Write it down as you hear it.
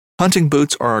Hunting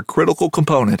boots are a critical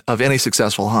component of any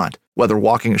successful hunt. Whether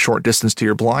walking a short distance to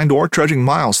your blind or trudging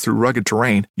miles through rugged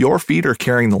terrain, your feet are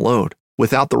carrying the load.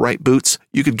 Without the right boots,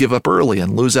 you could give up early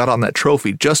and lose out on that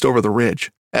trophy just over the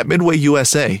ridge. At Midway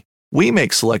USA, we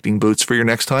make selecting boots for your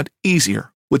next hunt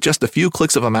easier. With just a few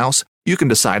clicks of a mouse, you can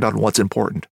decide on what's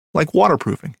important, like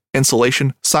waterproofing,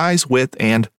 insulation, size, width,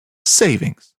 and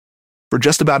savings. For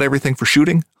just about everything for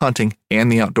shooting, hunting,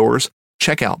 and the outdoors,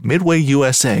 check out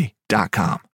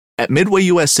MidwayUSA.com. At Midway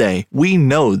USA, we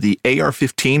know the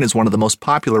AR-15 is one of the most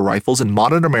popular rifles in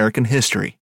modern American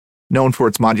history. Known for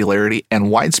its modularity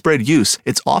and widespread use,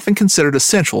 it's often considered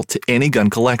essential to any gun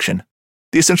collection.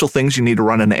 The essential things you need to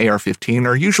run an AR-15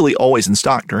 are usually always in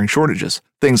stock during shortages,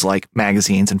 things like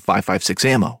magazines and 5.56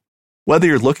 ammo. Whether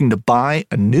you're looking to buy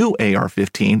a new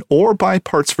AR-15 or buy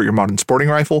parts for your modern sporting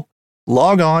rifle,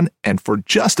 log on and for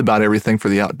just about everything for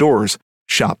the outdoors,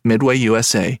 shop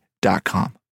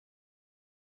MidwayUSA.com.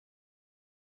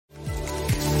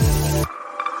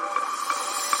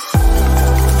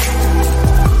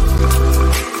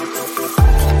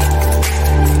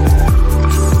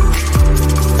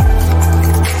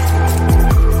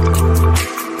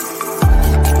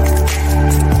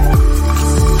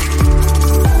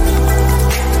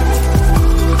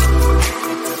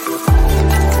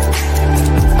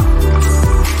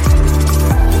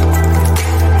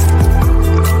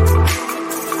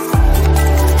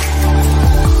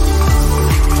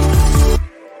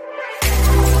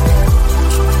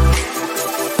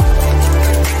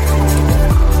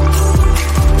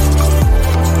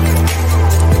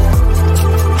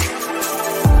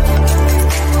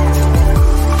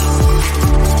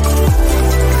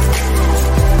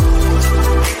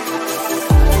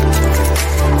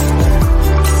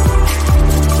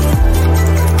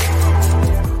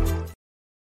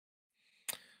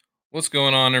 What's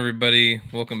going on, everybody?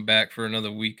 Welcome back for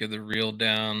another week of the Reel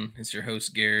Down. It's your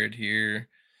host, Garrett, here.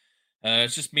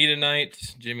 It's just me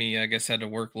tonight. Jimmy, I guess, had to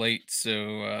work late,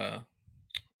 so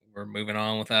we're moving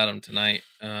on without him tonight.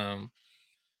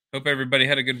 Hope everybody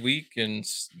had a good week and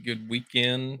good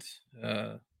weekend.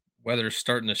 Weather's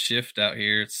starting to shift out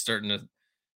here. It's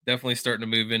definitely starting to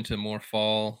move into more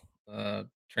fall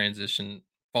transition,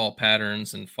 fall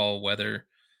patterns and fall weather.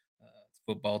 It's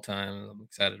football time. I'm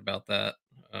excited about that.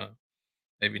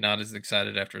 Maybe not as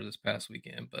excited after this past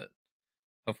weekend, but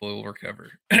hopefully we'll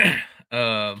recover.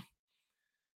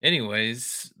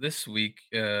 Anyways, this week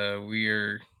we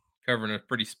are covering a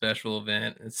pretty special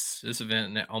event. This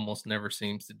event almost never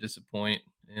seems to disappoint,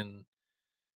 and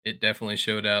it definitely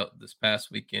showed out this past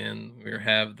weekend. We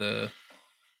have the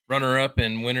runner-up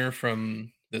and winner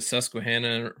from the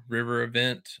Susquehanna River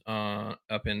event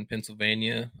up in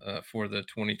Pennsylvania for the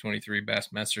 2023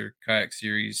 Bassmaster Kayak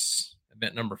Series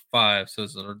event number 5. So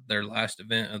it's their last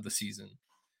event of the season.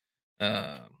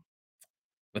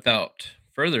 Without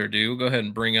further ado, we'll go ahead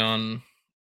and bring on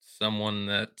someone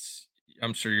that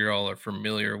I'm sure you all are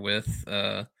familiar with.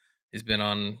 He's been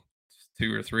on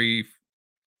 2 or 3,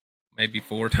 maybe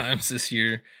 4 times this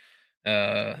year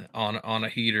on a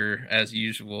heater as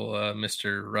usual.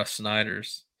 Mr. Russ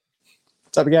Snyders.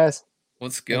 What's up, guys?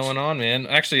 What's going on, man?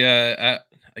 Actually,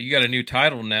 you got a new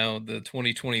title now, the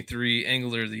 2023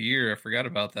 Angler of the Year. I forgot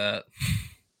about that.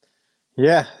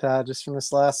 Yeah, just from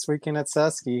this last weekend at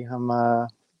Susky. I'm a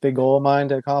big goal of mine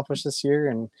to accomplish this year,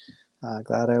 and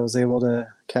glad I was able to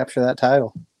capture that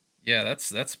title. Yeah,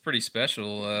 that's pretty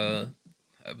special.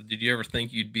 Did you ever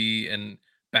think you'd be an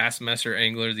Bassmaster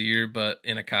Angler of the Year, but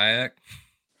in a kayak?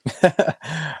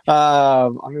 I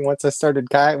mean, once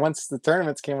the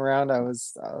tournaments came around,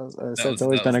 it's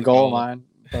always been a goal of mine.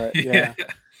 But yeah,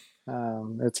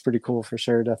 it's pretty cool for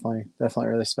sure. Definitely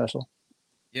really special.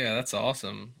 Yeah, that's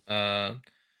awesome. I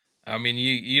mean,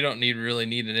 you don't really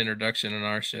need an introduction in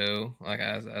our show, like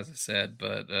as I said,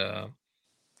 but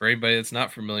for anybody that's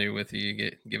not familiar with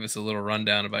you, give us a little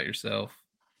rundown about yourself.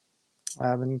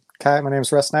 My name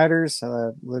is Russ Snyders.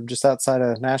 I live just outside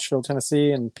of Nashville,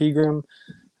 Tennessee, in Pegram,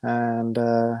 and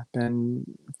been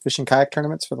fishing kayak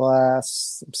tournaments for the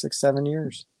last 6-7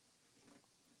 years.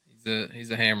 He's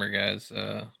a hammer, guys.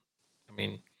 I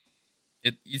mean,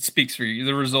 it speaks for you.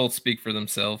 The results speak for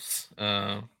themselves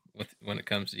when it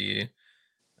comes to you.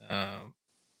 And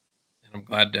I'm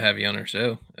glad to have you on our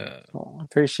show. I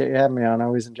appreciate you having me on. I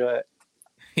always enjoy it.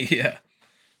 Yeah.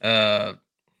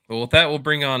 Well, with that, we'll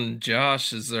bring on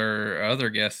Josh as our other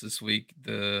guest this week,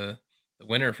 the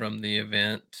winner from the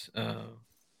event.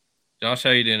 Josh, how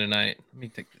you doing tonight? Let me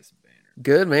take this banner.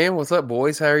 Good, man. What's up,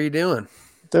 boys? How are you doing?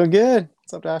 Doing good.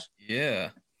 What's up, Josh? Yeah.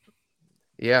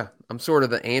 Yeah, I'm sort of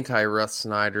the anti-Russ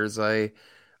Snyders. I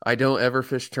I don't ever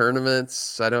fish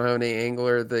tournaments. I don't have any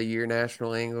angler of the year,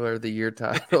 national angler of the year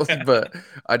titles, but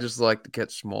I just like to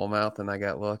catch smallmouth, and I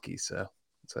got lucky. So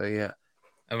yeah.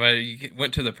 I mean,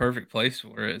 went to the perfect place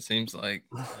for it. It seems like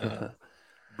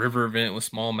river event with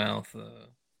smallmouth. That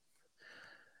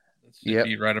should Yep.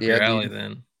 be right up Yeah, your alley dude.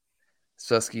 then.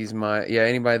 Susky's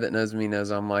anybody that knows me knows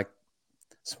I'm like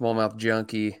smallmouth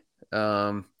junkie.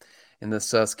 And the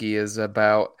Susky is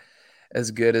about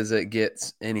as good as it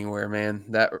gets anywhere, man.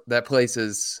 That place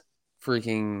is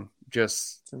freaking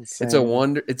just It's it's a insane.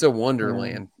 wonder it's a Yeah.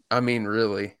 wonderland. I mean,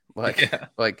 really. Yeah.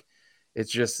 Like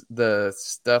it's just the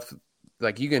stuff,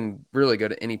 like you can really go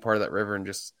to any part of that river and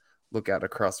just look out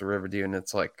across the river, dude, and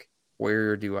it's like,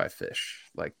 where do I fish?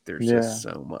 Like there's Yeah. just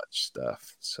so much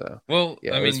stuff. So Well,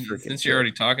 yeah, I it was mean, freaking since you're sick.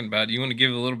 already talking about it, you want to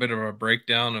give a little bit of a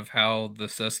breakdown of how the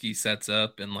Susky sets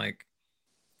up and like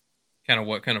kind of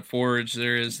what kind of forage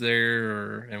there is there,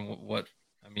 or and what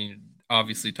I mean,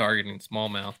 obviously targeting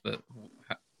smallmouth, but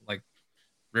like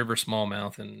river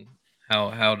smallmouth and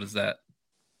how does that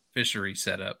fishery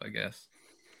set up? I guess.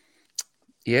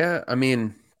 Yeah, I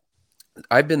mean,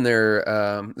 I've been there.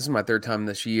 This is my third time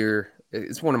this year.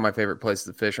 It's one of my favorite places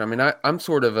to fish. I mean, I'm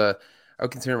sort of I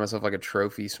would consider myself like a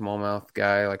trophy smallmouth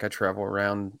guy. Like I travel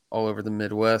around all over the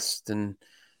Midwest and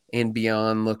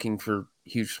beyond looking for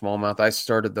huge smallmouth. I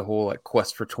started the whole like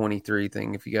Quest for 23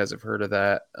 thing, if you guys have heard of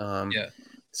that. Yeah,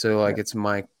 So Yeah. like it's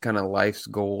my kind of life's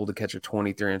goal to catch a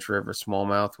 23-inch river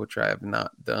smallmouth, which I have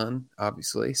not done,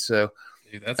 obviously. So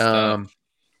dude, that's tough. um,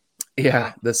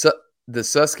 Yeah, yeah, the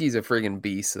Susky's a friggin'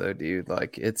 beast though, dude.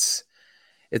 Like it's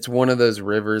one of those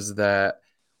rivers that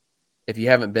if you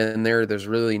haven't been there, there's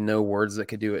really no words that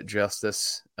could do it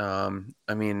justice. I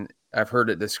mean, I've heard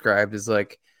it described as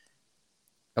like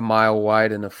a mile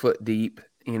wide and a foot deep,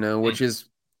 Mm. which is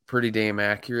pretty damn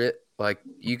accurate. Like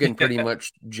you can pretty Yeah.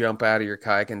 much jump out of your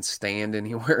kayak and stand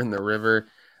anywhere in the river.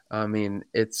 I mean,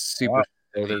 it's super. Wow.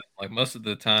 I mean, like most of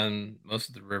the time, most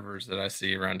of the rivers that I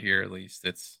see around here, at least,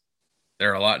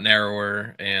 they're a lot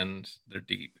narrower and they're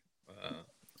deep.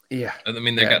 Yeah, I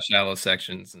mean, they yeah, got shallow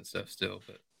sections and stuff still,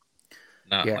 but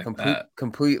not yeah. like that.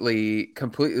 Completely.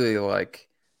 Like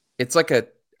it's like a.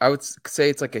 I would say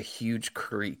it's like a huge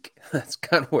creek. That's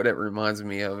kind of what it reminds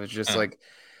me of. It's just Huh. like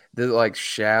the like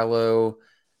shallow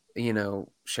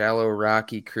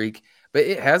rocky creek, but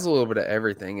it has a little bit of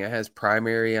everything. It has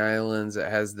primary islands. It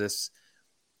has this,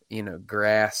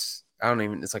 grass. I don't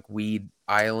even, it's like weed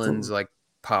islands like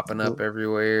popping up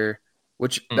everywhere,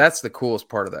 which Hmm. that's the coolest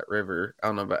part of that river. I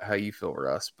don't know about how you feel,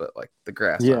 Russ, but like the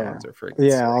grass Yeah. islands are freaking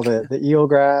Yeah, all sick. the eel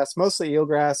grass, mostly eel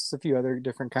grass, a few other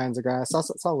different kinds of grass.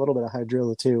 Also saw a little bit of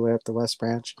hydrilla too way up the West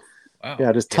Branch. Wow.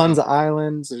 Yeah, just Yeah. tons of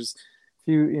islands. There's a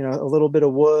few, a little bit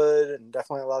of wood and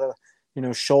definitely a lot of,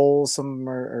 shoals. Some of them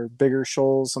are bigger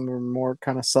shoals, some of them are more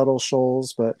kind of subtle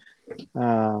shoals. But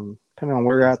depending on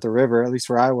where you're at the river, at least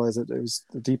where I was, it was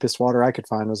the deepest water I could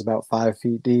find was about 5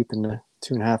 feet deep in the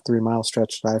 2.5, 3 mile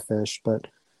stretch that I fished. But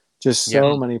just Yeah.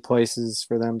 so many places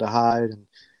for them to hide, and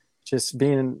just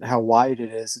being how wide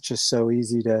it is, it's just so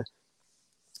easy to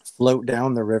float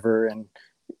down the river and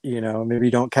maybe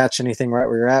you don't catch anything right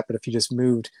where you're at, but if you just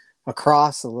moved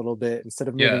across a little bit instead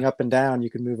of Yeah. moving up and down, you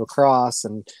could move across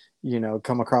and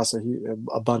come across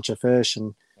a bunch of fish.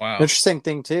 And the Wow. interesting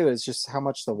thing too is just how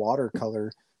much the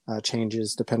watercolor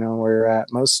changes depending on where you're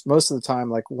at. Most of the time,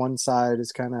 like one side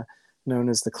is kind of known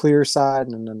as the clear side,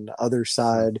 and then the other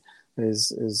side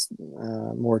is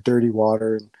more dirty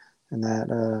water, and that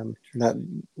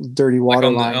dirty Like water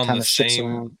on the line kind of shifts same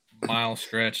around. mile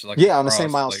stretch, like Yeah, on the same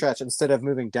across, mile like stretch, instead of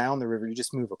moving down the river, you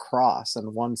just move across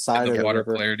on one and side the of the water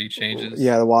river. clarity changes.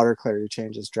 Yeah, the water clarity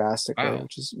changes drastically, Wow.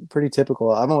 which is pretty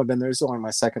typical. I've only been there; it's only my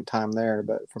second time there,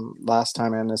 but from last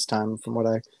time and this time, from what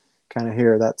I kind of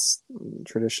hear, that's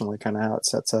traditionally kind of how it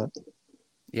sets up.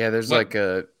 Yeah. What?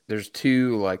 There's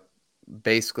two, like,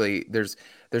 basically there's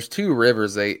two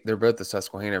rivers. They're both the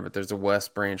Susquehanna, but there's a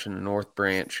West Branch and a North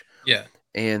Branch, Yeah.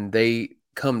 and they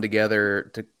come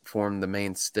together to form the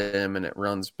main stem, and it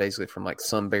runs basically from like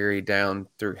Sunbury down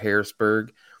through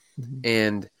Harrisburg. Mhm.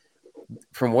 And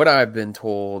from what I've been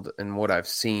told and what I've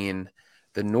seen,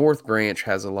 the North Branch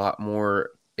has a lot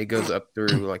more. It goes up through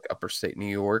like upper state New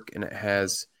York, and it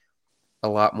has a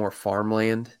lot more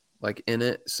farmland like in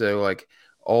it. So like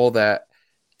all that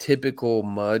typical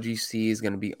mud you see is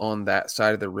going to be on that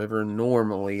side of the river.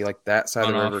 Normally, like that side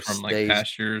of the Runoff river from like stays,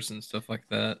 pastures and stuff like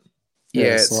that. Yeah,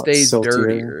 yeah, it's it a lot stays siltier.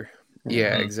 dirtier.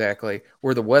 Yeah. Yeah, Hmm. exactly.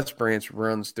 Where the West Branch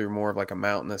runs through more of like a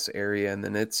mountainous area, and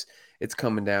then it's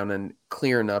coming down and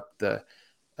clearing up the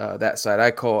that side.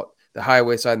 I call it the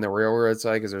highway side and the railroad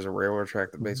side because there's a railroad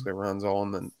track that Mhm. basically runs all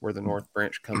in the where the North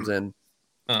Branch comes in.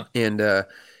 Huh. And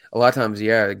a lot of times,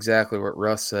 yeah, exactly what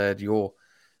Russ said. You'll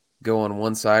go on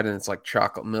one side and it's like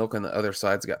chocolate milk, and the other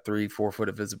side's got 3-4 foot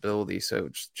of visibility. So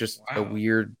it's just a Wow.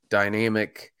 weird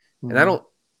dynamic. And I don't,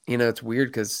 it's weird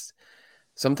because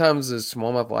sometimes the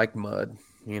smallmouth like mud.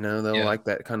 They'll Yeah. like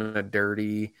that kind of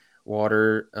dirty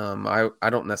water. I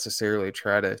don't necessarily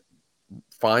try to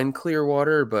find clear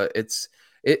water, but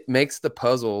it makes the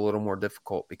puzzle a little more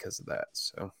difficult because of that.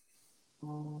 So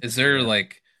Is there yeah.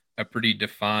 like a pretty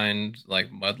defined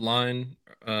like mud line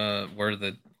where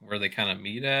they kind of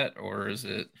meet at, or is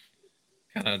it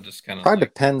kind of Probably like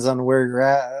depends on where you're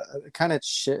at. It kind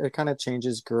of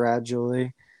changes gradually. yeah.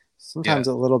 Sometimes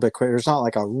a little bit quicker. It's not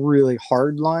like a really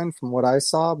hard line from what I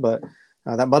saw, but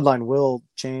that mud line will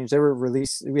change. They were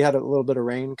released. We had a little bit of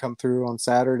rain come through on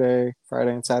Friday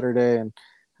and Saturday, and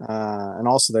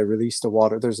also they released a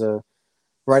water. There's a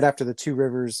right after the two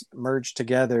rivers merge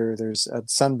together. There's at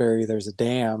Sunbury. There's a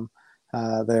dam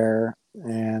there,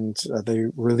 and they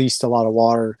released a lot of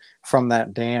water from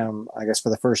that dam, I guess,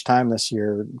 for the first time this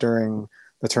year during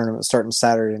the tournament starting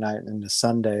Saturday night into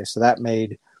Sunday. So that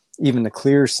made even the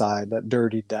clear side, that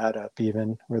dirtied that up,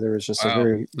 even where there was just a Wow.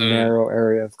 very So narrow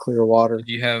area of clear water, did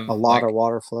you have a lot of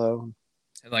water flow.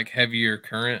 like heavier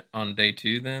current on day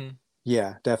 2 then?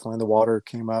 Yeah, definitely. The water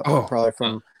came up Oh, probably Huh.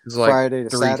 from it's like Friday to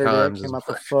 3 Saturday. It times as came up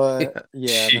a much. foot. Yeah.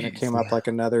 Yeah, then it came Jeez. up like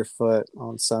another foot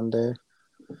on Sunday.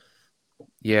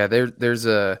 Yeah, there's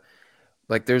an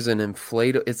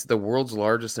inflatable. It's the world's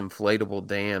largest inflatable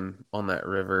dam on that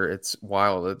river. It's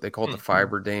wild. They call it the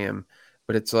fiber dam,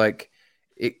 but it's like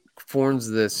it forms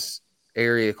this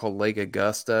area called Lake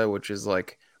Augusta, which is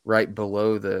like right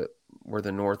below where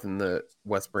the North and the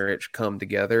West Branch come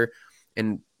together,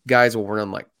 and guys will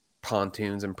run like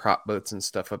pontoons and prop boats and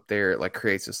stuff up there. It like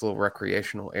creates this little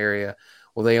recreational area.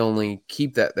 Well, they only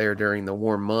keep that there during the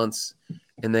warm months,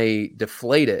 and they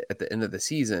deflate it at the end of the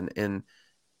season. And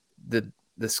the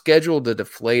schedule to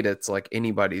deflate it's like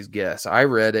anybody's guess. I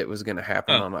read it was going to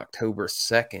happen Huh. on October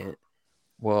 2nd.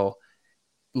 Well,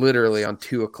 literally on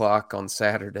 2:00 on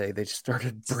Saturday, they just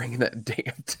started bringing that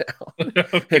dam down.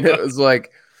 Oh, And it God. was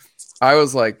like,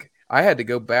 I had to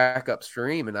go back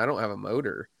upstream, and I don't have a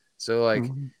motor. So like,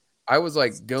 I was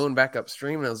like going back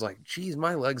upstream, and I was like, geez,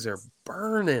 my legs are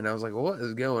burning. I was like, what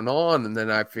is going on? And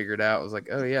then I figured out, I was like,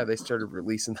 oh yeah, they started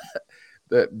releasing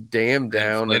that dam The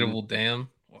down, and inflatable dam.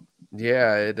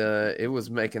 yeah, it was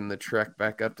making the trek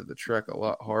back up to the truck a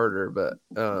lot harder, but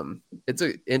it's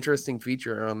an interesting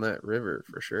feature on that river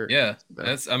for sure. Yeah,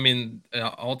 So, I mean,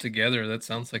 altogether, that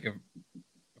sounds like a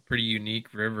pretty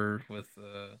unique river with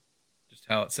just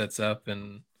how it sets up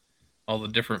and all the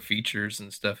different features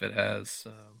and stuff it has.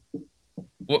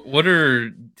 What are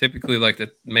typically like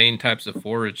the main types of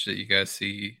forage that you guys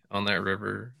see on that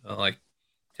river? Like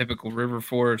typical river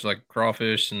forage, like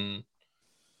crawfish and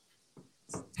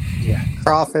Yeah,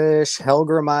 crawfish,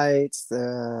 hellgrammites.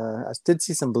 I did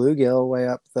see some bluegill way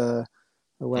up the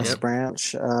West Yep.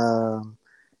 Branch.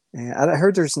 And I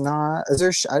heard there's not. Is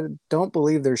there? I don't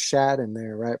believe there's shad in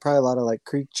there, right? Probably a lot of like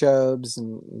creek chubs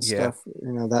and Yeah. stuff.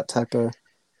 That type of.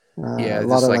 Yeah, A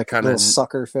lot just of like like kind little of,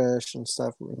 sucker fish and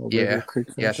stuff. Little river yeah. creek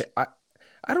Yeah, fish.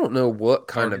 I don't know what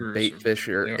kind of garters or bait fish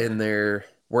whatever are they in are. there.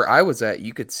 Where I was at,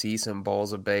 you could see some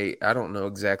balls of bait. I don't know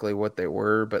exactly what they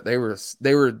were, but they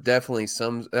were definitely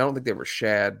some. I don't think they were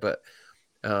shad, but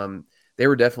they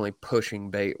were definitely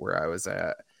pushing bait where I was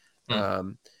at.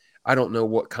 Hmm. I don't know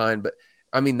what kind, but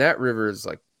I mean that river is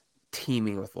like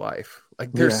teeming with life.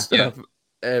 Like there's Yeah, Yeah, stuff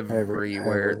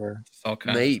everywhere. everywhere. just all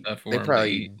kinds of They stuff for they them to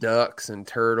probably eat. eat ducks and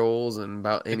turtles and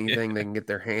about Yeah. anything they can get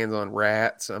their hands on.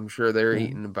 Rats, I'm sure they're Yeah.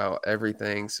 eating about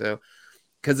everything. So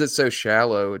because it's so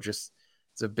shallow, it's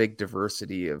a big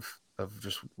diversity of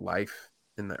just life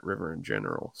in that river in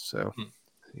general. So Hmm.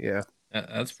 yeah.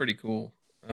 That's pretty cool.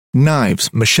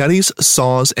 Knives, machetes,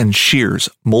 saws, and shears,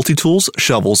 multi-tools,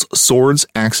 shovels, swords,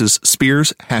 axes,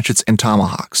 spears, hatchets, and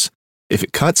tomahawks. If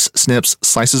it cuts, snips,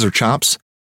 slices, or chops,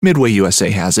 Midway USA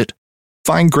has it.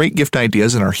 Find great gift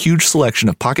ideas in our huge selection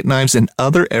of pocket knives and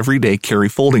other everyday carry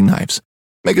folding knives.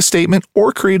 Make a statement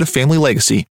or create a family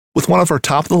legacy with one of our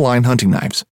top-of-the-line hunting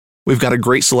knives. We've got a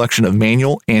great selection of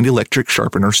manual and electric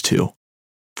sharpeners, too.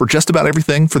 For just about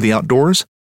everything for the outdoors,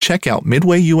 check out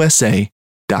MidwayUSA.com.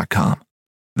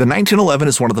 The 1911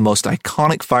 is one of the most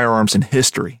iconic firearms in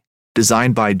history.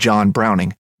 Designed by John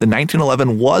Browning, the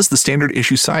 1911 was the standard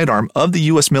issue sidearm of the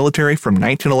U.S. military from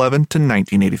 1911 to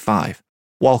 1985.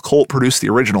 While Colt produced the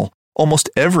original, almost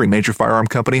every major firearm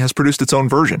company has produced its own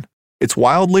version. It's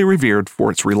wildly revered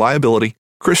for its reliability,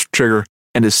 crisp trigger,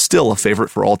 and is still a favorite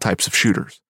for all types of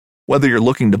shooters. Whether you're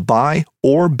looking to buy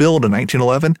or build a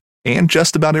 1911 and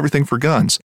just about everything for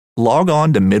guns, log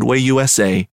on to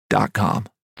MidwayUSA.com.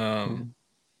 Um,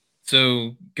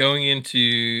 so going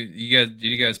into did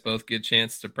you guys both get a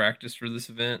chance to practice for this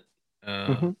event?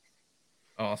 Mm-hmm.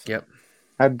 Awesome. Yep.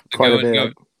 I had So quite a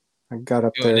bit. I got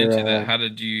up going into there. that, how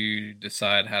did you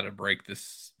decide how to break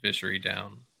this fishery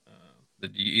down?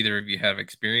 Did you, either of you have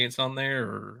experience on there,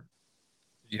 or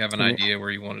did you have an I mean, idea where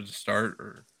you wanted to start?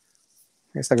 Or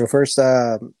I guess I go first.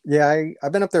 Yeah,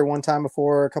 I've been up there one time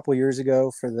before, a couple of years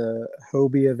ago for the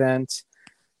Hobie event.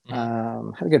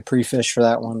 Had a good pre-fish for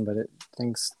that one, but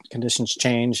things conditions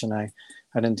changed, and I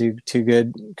didn't do too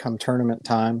good come tournament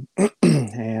time.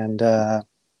 And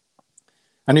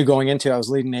I knew going into I was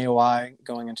leading AOI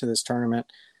going into this tournament,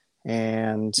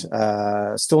 and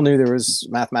still knew there was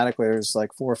mathematically there was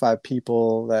like 4 or 5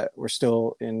 people that were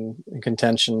still in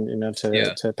contention,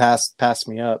 to pass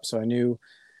me up. So I knew,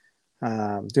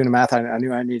 doing the math, I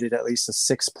knew I needed at least a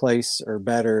 6th place or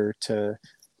better to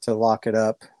lock it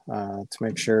up, to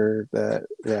make sure that,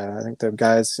 I think the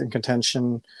guys in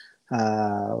contention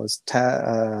was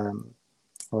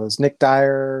Nick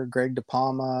Dyer, Greg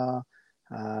DePalma,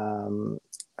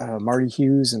 Marty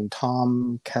Hughes, and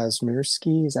Tom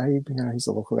Kazmierski. Is that how he's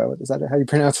a local guy? Is that how you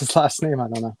pronounce his last name? I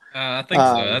don't know. I think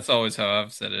so. That's always how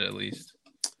I've said it, at least.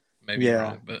 Maybe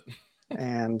wrong, but.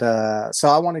 And so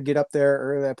I want to get up there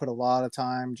early. I put a lot of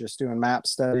time just doing map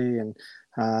study and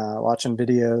watching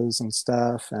videos and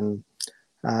stuff. And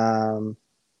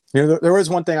there was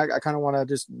one thing I kind of want to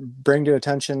just bring to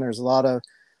attention. There's a lot of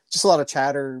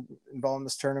chatter involved in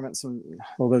this tournament, a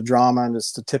little bit of drama, and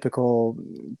just the typical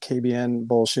KBN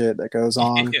bullshit that goes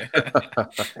on.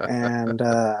 And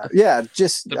I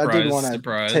did want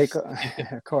to take,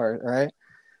 of course, right?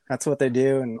 That's what they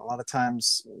do. And a lot of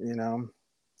times, to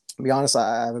be honest,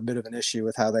 I have a bit of an issue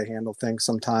with how they handle things.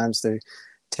 Sometimes they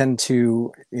tend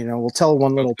to, will tell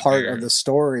one little part of the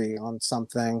story on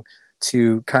something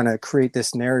to kind of create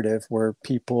this narrative where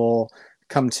people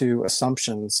come to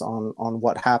assumptions on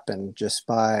what happened just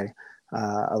by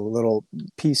a little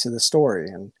piece of the story.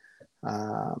 And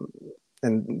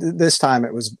this time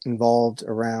it was involved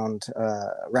around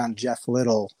Jeff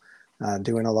Little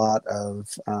doing a lot of,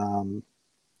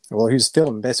 he was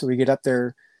filming. Basically, we get up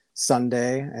there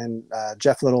Sunday, and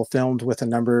Jeff Little filmed with a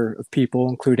number of people,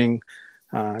 including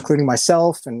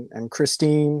myself and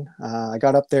Christine. I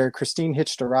got up there. Christine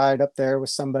hitched a ride up there with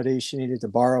somebody. She needed to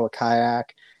borrow a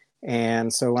kayak,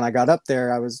 and so when I got up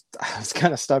there, I was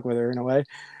kind of stuck with her in a way,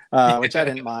 which I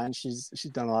didn't mind. She's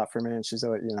done a lot for me, and she's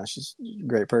she's a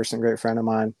great person, great friend of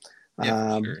mine.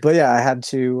 Sure. But yeah, I had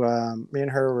to. Me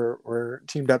and her were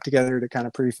teamed up together to kind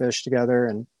of pre-fish together,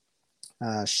 and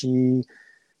she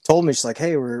told me, she's like,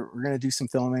 hey, we're going to do some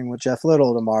filming with Jeff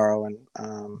Little tomorrow. And,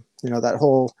 that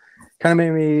whole kind of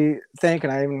made me think,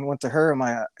 and I even went to her,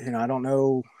 I don't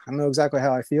know exactly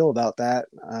how I feel about that.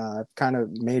 I've kind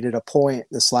of made it a point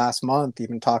this last month,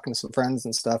 even talking to some friends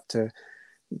and stuff, to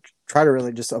try to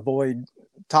really just avoid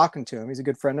talking to him. He's a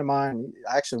good friend of mine.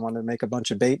 I actually wanted to make a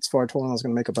bunch of baits for him. I told him I was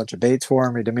going to make a bunch of baits for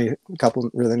him. He did me a couple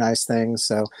of really nice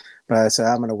things. But I said,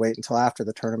 I'm going to wait until after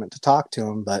the tournament to talk to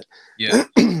him. But yeah,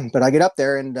 but I get up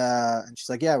there and she's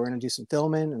like, yeah, we're going to do some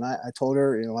filming. And I told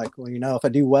her, if I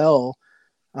do well,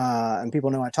 and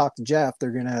people know I talked to Jeff,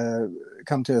 they're going to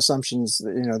come to assumptions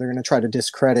that, they're going to try to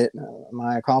discredit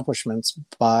my accomplishments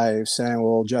by saying,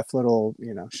 well, Jeff Little,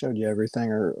 showed you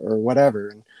everything or whatever.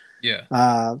 And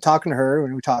talking to her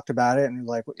when we talked about it, and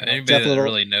like, anybody Jeff Little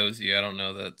really knows you, I don't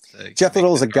know that Jeff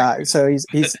Little is a guy. So he's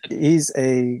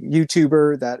a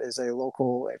YouTuber that is a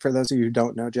local. For those of you who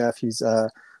don't know Jeff, he's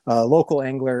a local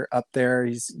angler up there.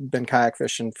 He's been kayak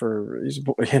fishing he's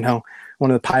one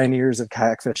of the pioneers of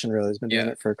kayak fishing. Really, he's been doing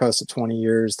it for close to 20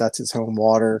 years. That's his home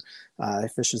water. He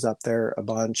fishes up there a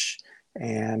bunch,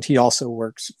 and he also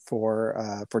works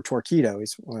for Torquedo,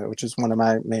 which is one of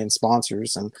my main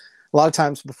sponsors. And a lot of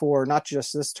times before, not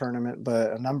just this tournament,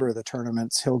 but a number of the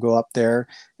tournaments, he'll go up there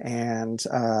and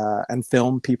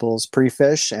film people's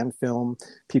pre-fish and film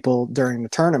people during the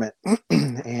tournament.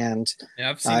 And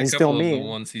I've seen a couple of the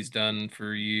ones he's done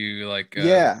for you, like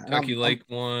Kentucky Lake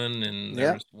one, and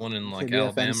there was one in like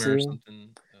Alabama or something.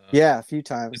 A few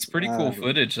times. It's pretty cool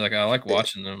footage. Like, I like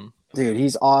watching them. Dude,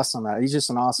 he's awesome. He's just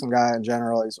an awesome guy in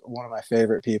general. He's one of my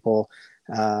favorite people.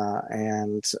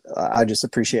 And I just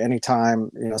appreciate any time,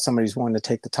 somebody's willing to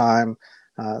take the time,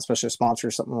 especially a sponsor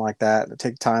or something like that, to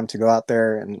take time to go out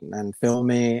there and film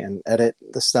me and edit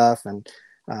the stuff. And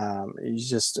he's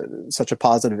just such a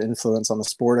positive influence on the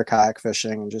sport of kayak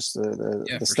fishing, and just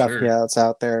the stuff he has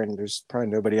out there. And there's probably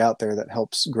nobody out there that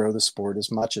helps grow the sport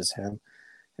as much as him.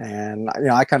 And,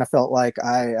 I kind of felt like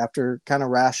after kind of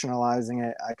rationalizing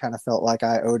it, I kind of felt like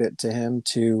I owed it to him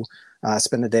to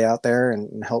spend a day out there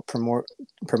and help promote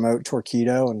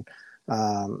Torquedo. And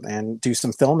and do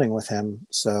some filming with him.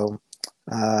 So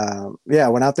I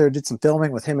went out there, did some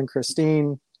filming with him and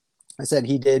Christine. I said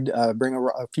he did bring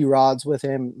a few rods with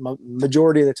him.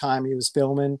 Majority of the time he was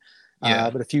filming.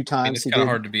 Yeah. But a few times it's he kind of did.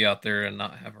 hard to be out there and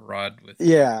not have a rod with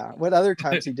you. Yeah. What other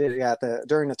times he did,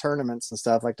 during the tournaments and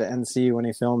stuff, like the NC when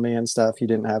he filmed me and stuff, he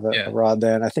didn't have a rod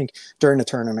then. I think during the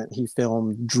tournament he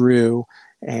filmed Drew,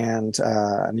 and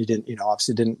he didn't,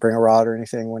 obviously didn't bring a rod or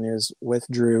anything when he was with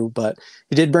Drew, but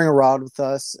he did bring a rod with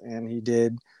us, and he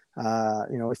did.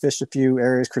 We fished a few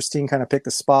areas. Christine kind of picked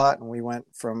a spot, and we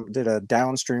did a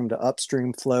downstream to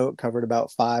upstream float, covered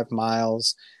about 5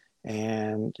 miles.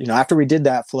 And, after we did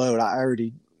that float, I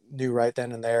already knew right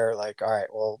then and there, like, all right,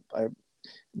 well,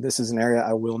 this is an area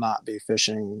I will not be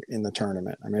fishing in the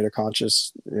tournament. I made a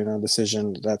conscious,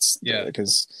 decision. That's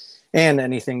because, and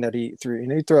anything that he threw,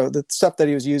 the stuff that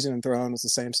he was using and throwing was the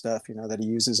same stuff, that he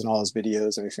uses in all his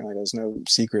videos, anything like that. There's no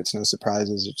secrets, no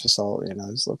surprises. It's just all,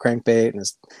 his little crankbait and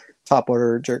his top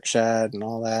water jerk shad and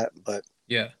all that. But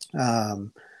he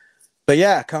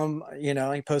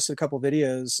posted a couple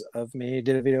videos of me,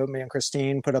 did a video of me and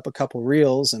Christine, put up a couple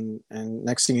reels, and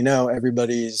next thing you know,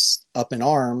 everybody's up in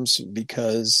arms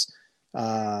because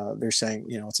they're saying,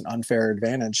 it's an unfair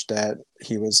advantage that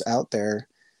he was out there.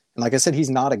 And like I said, he's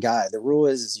not a guide. The rule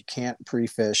is you can't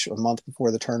pre-fish a month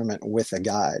before the tournament with a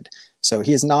guide. So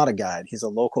he is not a guide. He's a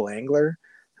local angler.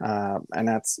 And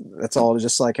that's all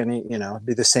just like any, it'd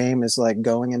be the same as like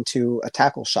going into a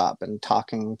tackle shop and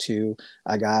talking to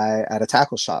a guy at a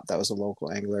tackle shop that was a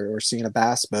local angler, or seeing a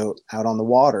bass boat out on the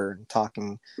water and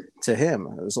talking to him.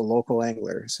 It was a local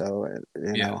angler. So,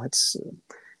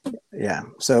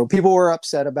 So people were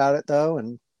upset about it though.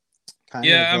 And I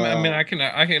mean, I can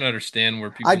understand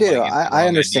where people. I do. I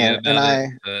understand, and I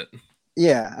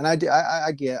get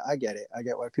it. I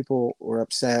get why people were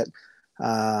upset.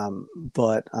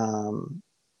 But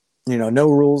no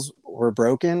rules were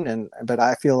broken, but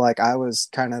I feel like I was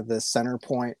kind of the center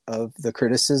point of the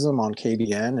criticism on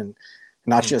KBN, and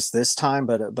not just this time,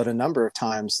 but a number of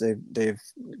times they've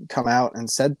come out and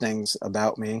said things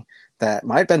about me that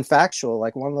might have been factual,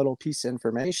 like one little piece of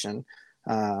information.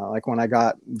 Like when I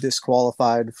got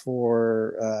disqualified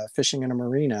for fishing in a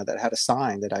marina that had a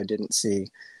sign that I didn't see,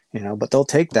 but they'll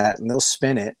take that and they'll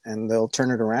spin it and they'll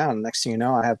turn it around. Next thing you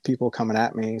know, I have people coming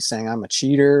at me saying I'm a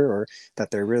cheater, or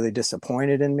that they're really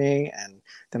disappointed in me. And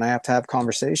then I have to have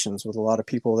conversations with a lot of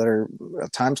people that are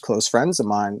at times close friends of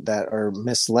mine that are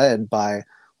misled by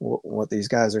what these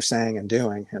guys are saying and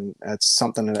doing. And that's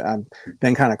something that I've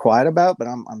been kind of quiet about, but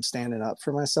I'm standing up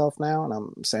for myself now. And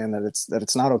I'm saying that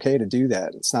it's not okay to do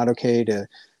that. It's not okay to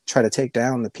try to take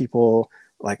down the people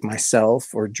like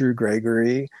myself or Drew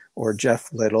Gregory or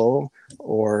Jeff Little,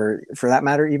 or for that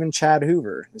matter, even Chad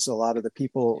Hoover. There's a lot of the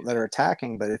people that are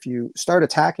attacking, but if you start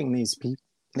attacking these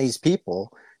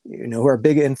people, who are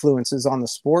big influences on the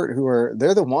sport,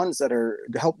 they're the ones that are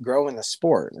help growing the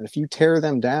sport. And if you tear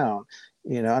them down,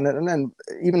 and then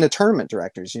even the tournament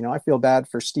directors, I feel bad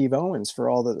for Steve Owens for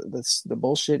all the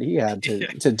bullshit he had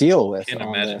to deal with. I can't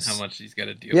imagine how much he's got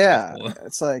to deal with. Yeah,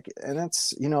 it's like, and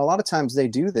that's, a lot of times they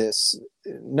do this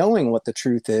knowing what the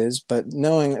truth is, but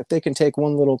knowing if they can take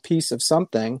one little piece of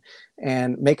something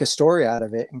and make a story out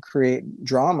of it and create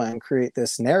drama and create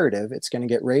this narrative, it's going to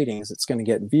get ratings, it's going to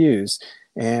get views,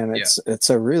 and it's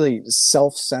a really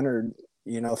self-centered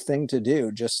thing to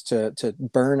do, just to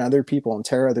burn other people and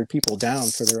tear other people down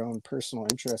for their own personal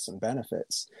interests and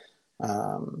benefits.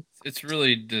 It's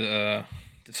really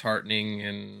disheartening,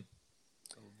 and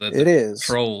it is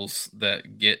trolls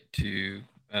that get to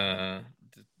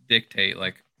dictate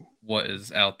like what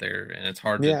is out there, and it's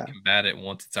hard to combat it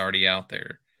once it's already out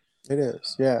there. It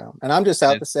is, and I'm just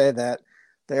out to say that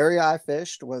the area I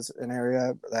fished was an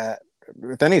area that,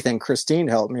 if anything, Christine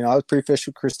helped me. I was pre-fish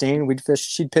with Christine. We'd fish.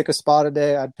 She'd pick a spot a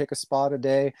day. I'd pick a spot a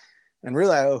day. And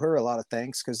really, I owe her a lot of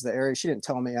thanks, because the area, she didn't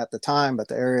tell me at the time, but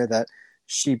the area that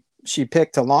she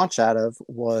picked to launch out of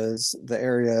was the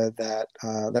area that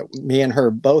me and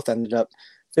her both ended up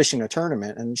fishing a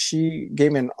tournament. And she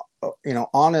gave me an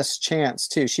honest chance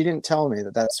too. She didn't tell me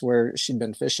that that's where she'd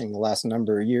been fishing the last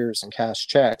number of years and cash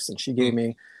checks. And she gave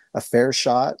me a fair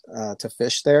shot to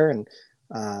fish there. And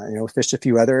we fished a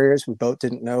few other areas. We both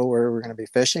didn't know where we were going to be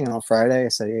fishing. And on Friday, I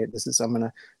said, "Hey, I'm going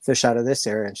to fish out of this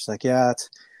area." And she's like, "Yeah,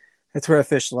 it's where I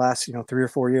fished the last, 3 or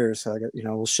 4 years. So I got,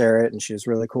 we'll share it." And she was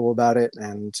really cool about it.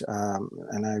 And I,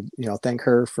 thank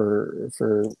her for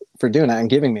doing that and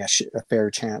giving me a fair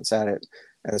chance at it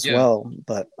as well.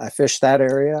 But I fished that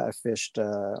area. I fished,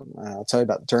 I'll tell you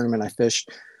about the tournament. I fished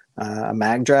a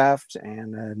mag draft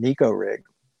and a Nico rig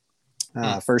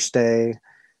first day.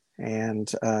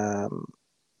 And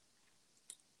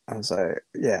I was like,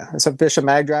 yeah, it's a fish, a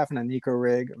mag draft, and a Nico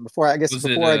rig. Was it Before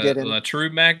I get in, a true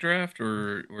mag draft,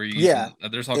 or were you yeah,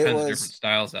 using? There's all it kinds of different was.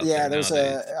 styles out Yeah, there there's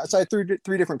nowadays. so I threw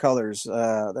three different colors.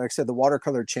 Like I said, the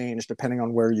watercolor changed depending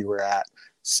on where you were at.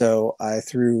 So I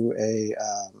threw the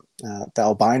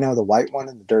albino, the white one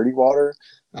in the dirty water.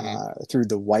 Threw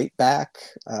the white back,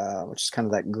 which is kind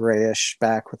of that grayish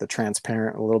back with a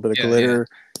transparent, a little bit of glitter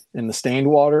in the stained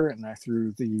water, and I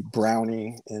threw the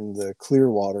brownie in the clear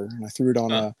water, and I threw it on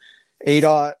a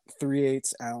 8/0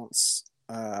 3/8 ounce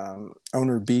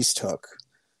owner beast hook.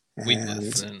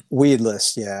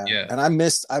 Weedless, yeah. And I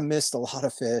missed a lot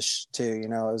of fish too. You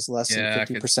know, it was less than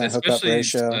 50% hookup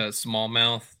ratio.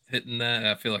 Smallmouth hitting that,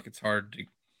 I feel like it's hard to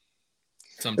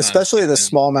sometimes. Especially the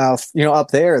smallmouth, you know,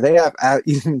 up there, they have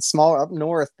even smaller up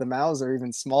north. The mouths are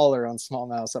even smaller on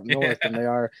smallmouths up north than they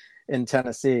are in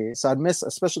Tennessee. So I'd miss,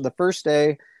 especially the first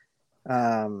day.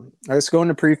 I was going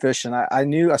to pre-fish, and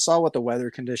I saw what the weather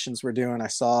conditions were doing. I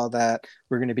saw that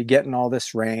we're going to be getting all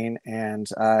this rain, and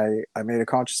I made a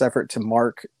conscious effort to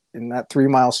mark in that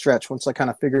 3-mile stretch. Once I kind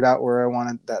of figured out where I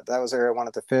wanted that was where I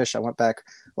wanted to fish. I went back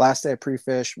last day of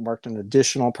pre-fish, marked an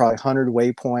additional probably 100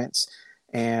 waypoints.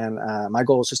 And my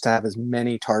goal was just to have as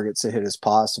many targets to hit as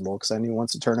possible, because I knew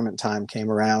once the tournament time came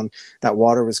around, that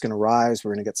water was going to rise.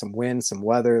 We're going to get some wind, some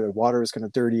weather. The water was going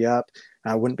to dirty up.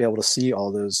 And I wouldn't be able to see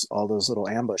all those little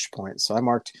ambush points. So I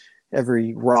marked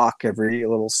every rock, every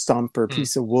little stump or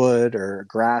piece of wood or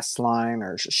grass line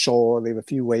or shoal. I leave a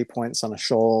few waypoints on a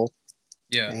shoal.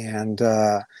 Yeah. And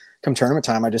come tournament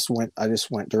time, I just went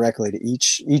directly to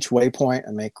each waypoint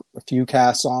and make a few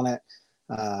casts on it.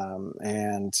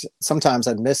 And sometimes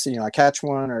I'd miss, I catch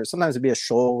one, or sometimes it'd be a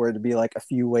shoal where it'd be like a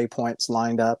few waypoints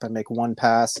lined up and make one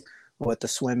pass with the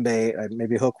swim bait. I'd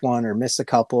maybe hook one or miss a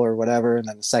couple or whatever. And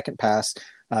then the second pass,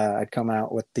 I'd come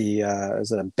out with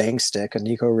is it a bang stick, a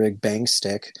Nico rig bang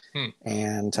stick.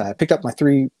 And I picked up my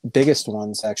 3 biggest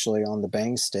ones actually on the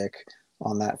bang stick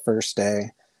on that first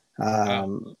day.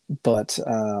 But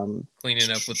cleaning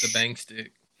up with the bang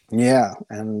stick. Yeah,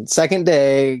 and second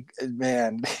day,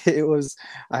 man,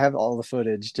 I have all the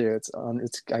footage too.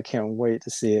 I can't wait to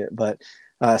see it. But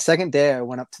second day, I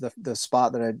went up to the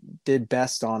spot that I did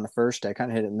best on the first day. I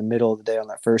kind of hit it in the middle of the day on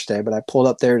that first day, but I pulled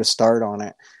up there to start on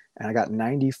it, and I got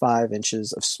 95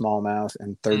 inches of smallmouth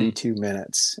in 32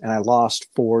 minutes, and I lost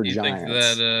 4 giants. Think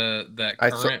that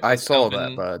current I saw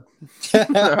that, bud.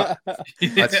 I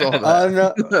saw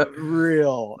that.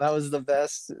 Unreal. That was the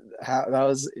best. That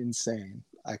was insane.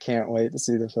 I can't wait to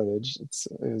see the footage. It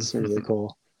was really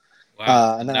cool.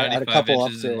 Wow. And then I had a couple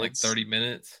updates in like 30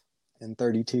 minutes. In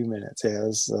 32 minutes. Yeah, it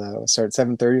was started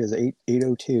 7:30. It was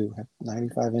 8:02.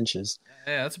 95 inches.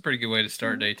 Yeah, that's a pretty good way to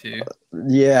start day 2.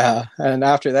 Yeah, and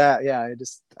after that, yeah,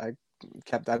 I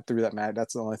threw that mag.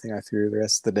 That's the only thing I threw the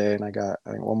rest of the day, and I got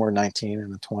one more 19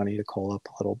 and a 20 to cool up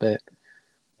a little bit.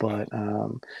 But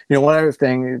one other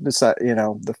thing, besides,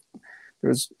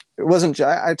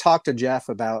 I talked to Jeff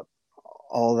about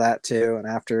all that too, and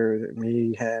after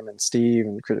me, him, and Steve,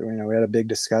 and we had a big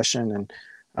discussion. And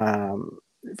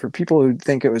for people who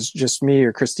think it was just me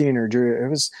or Christine or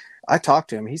Drew, I talked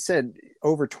to him. He said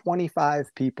over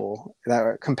 25 people that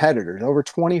are competitors, over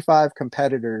 25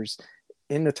 competitors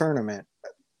in the tournament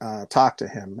talked to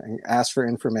him and asked for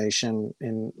information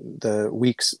in the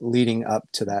weeks leading up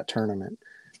to that tournament.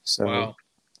 So wow.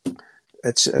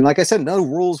 And like I said, no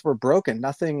rules were broken.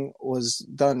 Nothing was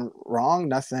done wrong.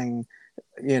 Nothing,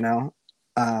 in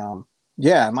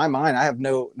my mind, I have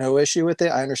no issue with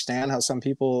it. I understand how some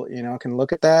people, can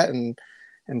look at that and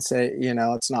say,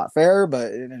 it's not fair,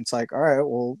 but it's like, all right,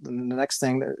 well, the next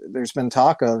thing that there's been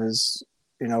talk of is,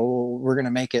 we're going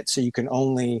to make it so you can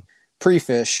only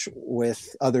pre-fish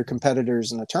with other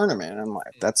competitors in a tournament. And I'm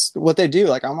like, that's what they do.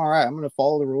 Like, I'm all right. I'm going to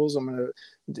follow the rules. I'm going to,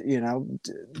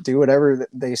 do whatever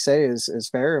they say is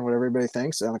fair and what everybody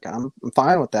thinks. And I'm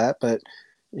fine with that. But,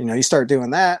 you start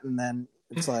doing that, and then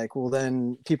it's like, well,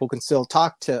 then people can still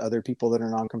talk to other people that are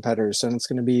non-competitors. So it's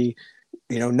going to be,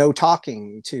 no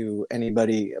talking to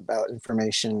anybody about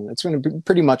information. It's going to be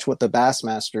pretty much what the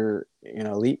Bassmaster,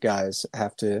 elite guys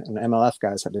and MLF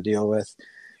guys have to deal with.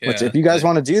 Yeah, which, if you guys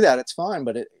want to do that, it's fine.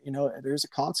 But there's a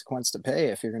consequence to pay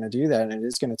if you're going to do that, and it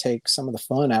is going to take some of the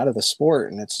fun out of the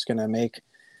sport, and it's going to make.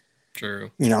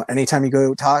 True. Anytime you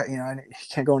go talk, you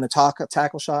can't go in a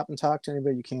tackle shop and talk to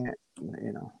anybody. You can't,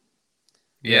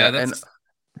 Yeah, and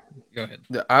go ahead.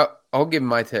 I'll give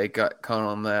my take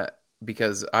on that,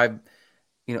 because I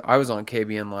was on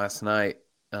KBN last night,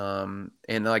 and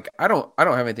like I don't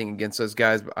have anything against those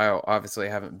guys, but I obviously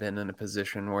haven't been in a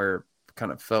position where I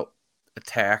kind of felt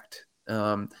attacked.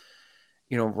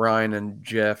 Ryan and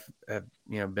Jeff have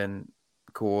been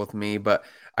cool with me, but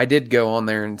I did go on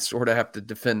there and sort of have to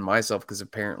defend myself because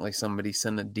apparently somebody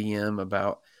sent a DM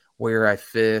about where I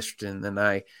fished. And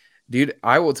then dude,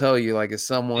 I will tell you, like, as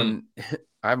someone,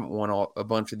 I haven't won a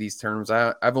bunch of these tournaments.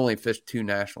 I've only fished 2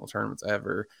 national tournaments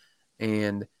ever.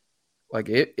 And like,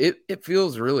 it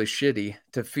feels really shitty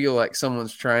to feel like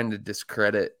someone's trying to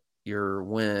discredit your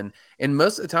win. And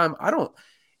most of the time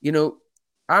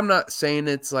I'm not saying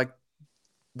it's like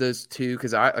those two,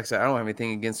 because like I said, I don't have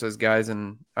anything against those guys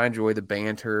and I enjoy the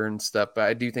banter and stuff, but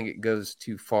I do think it goes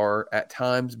too far at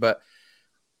times. But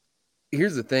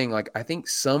here's the thing, like, I think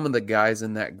some of the guys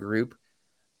in that group,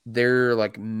 their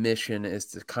like mission is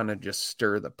to kind of just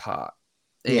stir the pot.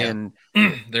 And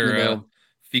they're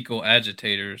fecal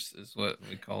agitators is what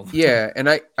we call them. Yeah, and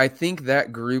I think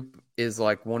that group is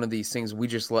like one of these things, we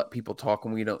just let people talk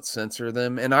and we don't censor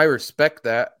them. And I respect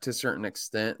that to a certain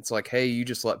extent. It's like, hey, you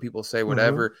just let people say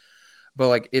whatever. Mm-hmm. But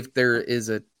like, if there is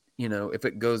if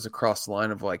it goes across the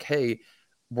line of like, hey,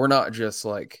 we're not just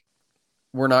like,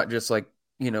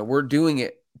 we're doing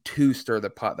it to stir the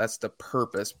pot. That's the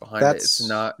purpose behind it.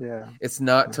 It's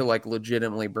not to like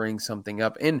legitimately bring something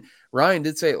up. And Ryan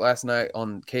did say it last night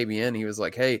on KBN. He was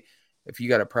like, hey, if you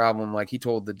got a problem, like he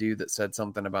told the dude that said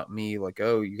something about me, like,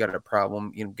 oh, you got a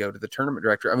problem, go to the tournament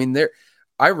director. I mean,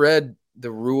 I read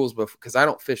the rules before, because I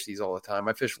don't fish these all the time.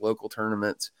 I fish local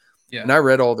tournaments. Yeah. And I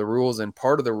read all the rules, and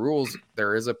part of the rules,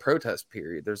 there is a protest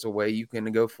period. There's a way you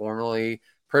can go formally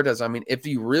protest. I mean, if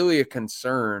you really are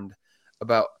concerned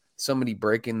about somebody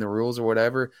breaking the rules or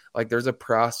whatever, like, there's a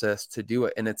process to do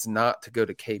it. And it's not to go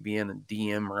to KBN and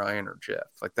DM Ryan or Jeff.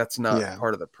 Like, that's not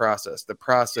part of the process. The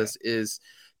process is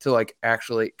to like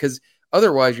actually, because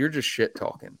otherwise you're just shit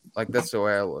talking. Like, that's the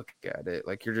way I look at it.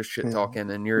 Like, you're just shit talking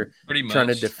and you're trying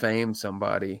to defame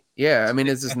somebody. Yeah. I mean,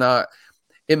 it's just not,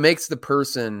 it makes the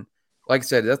person, like I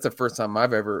said, that's the first time I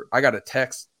got a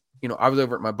text, I was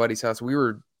over at my buddy's house.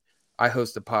 I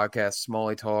host a podcast,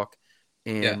 Smalley Talk,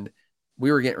 and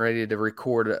we were getting ready to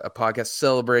record a podcast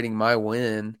celebrating my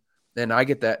win. And I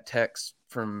get that text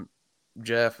from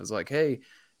Jeff. It's like, hey,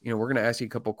 we're going to ask you a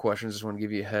couple questions. Just want to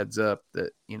give you a heads up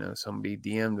that, somebody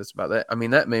DM'd us about that. I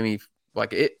mean, that made me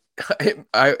like it.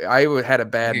 I had a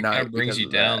bad night. It kind of brings you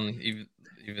down,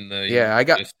 even though I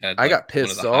got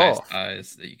pissed off.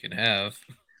 Eyes that you can have.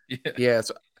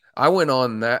 So I went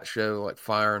on that show like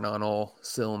firing on all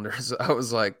cylinders. I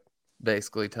was like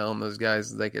basically telling those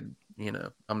guys they could,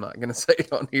 I'm not going to say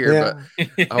it on here,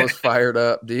 but I was fired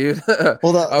up, dude.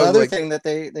 Well, the other thing that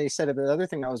they said, the other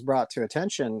thing that was brought to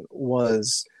attention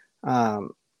was, and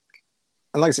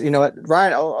like I said, you know what,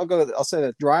 Ryan, I'll say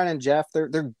that Ryan and Jeff,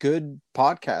 they're good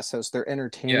podcast hosts. They're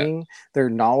entertaining. They're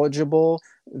knowledgeable.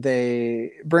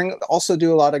 They also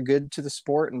do a lot of good to the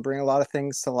sport and bring a lot of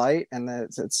things to light. And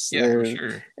for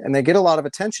sure. And they get a lot of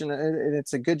attention, and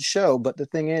it's a good show. But the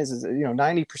thing is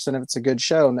 90% of it's a good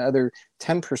show, and the other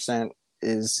 10%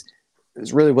 is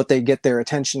really what they get their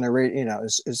attention.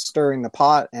 Is stirring the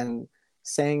pot and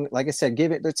saying, like I said,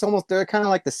 they're kind of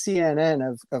like the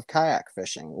CNN of kayak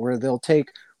fishing, where they'll take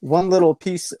one little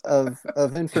piece of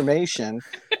information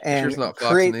and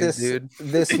create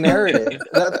this narrative.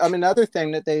 I mean, another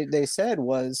thing that they said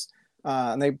was,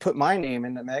 and they put my name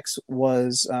in the mix,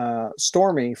 was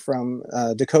Stormy from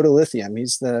Dakota Lithium.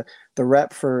 He's the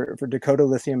rep for Dakota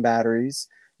Lithium batteries.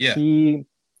 Yeah. He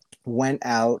went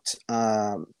out,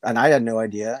 and I had no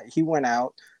idea. He went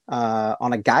out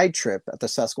on a guide trip at the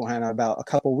Susquehanna about a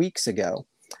couple weeks ago.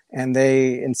 And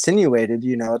they insinuated,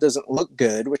 it doesn't look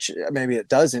good, which maybe it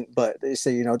doesn't, but they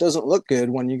say, it doesn't look good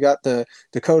when you got the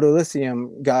Dakota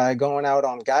Lithium guy going out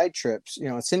on guide trips,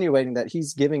 insinuating that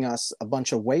he's giving us a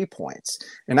bunch of waypoints.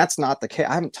 And that's not the case.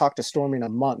 I haven't talked to Stormy in a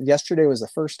month. Yesterday was the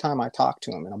first time I talked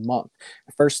to him in a month.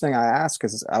 The first thing I asked,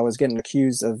 because I was getting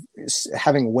accused of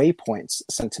having waypoints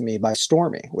sent to me by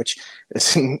Stormy, which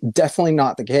is definitely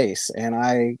not the case. And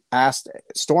I asked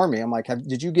Stormy, I'm like,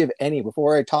 did you give any,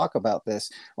 before I talk about this,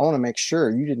 I want to make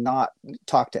sure you did not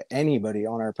talk to anybody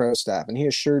on our pro staff. And he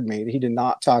assured me that he did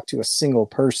not talk to a single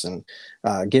person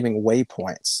giving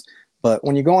waypoints. But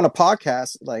when you go on a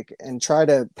podcast and try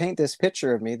to paint this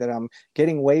picture of me that I'm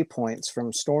getting waypoints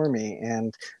from Stormy,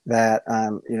 and that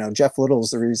Jeff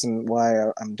Little's the reason why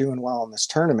I'm doing well in this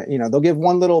tournament, they'll give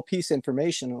one little piece of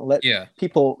information and let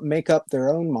people make up their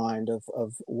own mind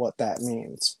of what that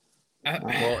means. I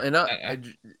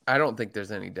don't think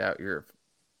there's any doubt you're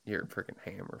a freaking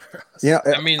hammer for us.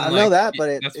 I mean, I know that,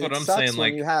 but that's what I'm saying.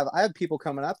 When I have people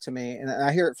coming up to me, and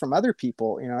I hear it from other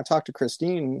people. I talked to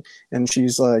Christine, and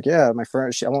she's like, "Yeah, my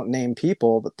friend." I won't name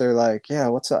people, but they're like, "Yeah,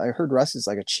 what's up? I heard Russ is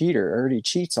like a cheater. I heard he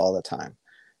cheats all the time."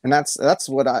 And that's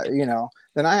what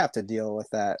then I have to deal with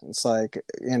that. It's like,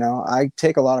 I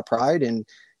take a lot of pride in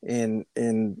in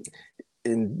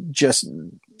in just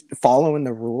following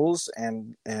the rules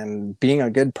and being a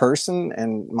good person,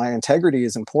 and my integrity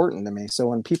is important to me. So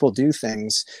when people do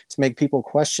things to make people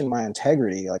question my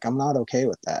integrity, like, I'm not okay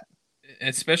with that.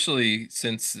 Especially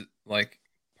since like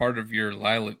part of your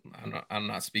livelihood, I'm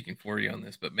not speaking for you on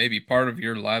this, but maybe part of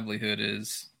your livelihood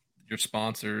is your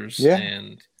sponsors Yeah,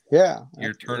 and yeah.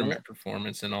 your tournament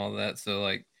performance and all that. So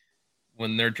like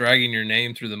when they're dragging your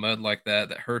name through the mud like that,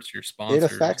 that hurts your It sponsors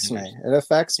affects and your, me. It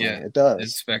affects me. yeah, It it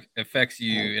does. affects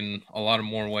you in a lot of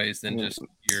more ways than And just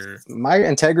your, my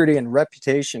integrity and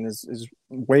reputation is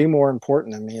way more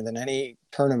important to me than any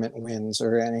tournament wins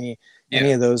or any yeah.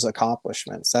 of those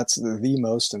accomplishments. That's the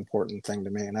most important thing to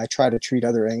me, and I try to treat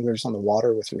other anglers on the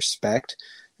water with respect,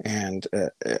 and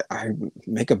I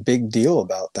make a big deal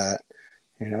about that,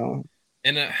 you know.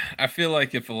 And I feel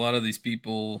like if a lot of these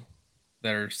people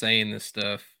that are saying this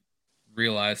stuff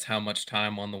realized how much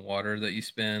time on the water that you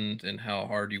spend and how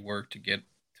hard you work to get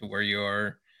to where you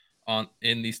are on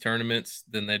in these tournaments,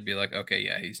 then they'd be like, okay,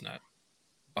 yeah, he's not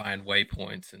buying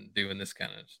waypoints and doing this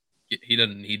kind of. He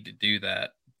doesn't need to do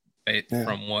that Yeah.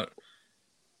 from what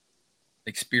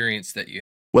experience that you.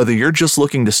 Whether you're just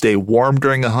looking to stay warm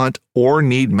during a hunt or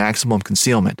need maximum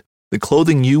concealment, the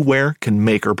clothing you wear can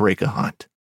make or break a hunt.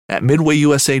 At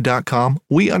MidwayUSA.com,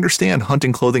 we understand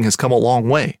hunting clothing has come a long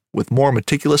way with more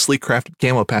meticulously crafted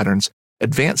camo patterns,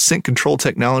 advanced scent control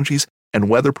technologies, and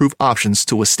weatherproof options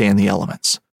to withstand the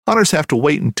elements. Hunters have to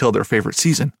wait until their favorite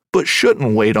season, but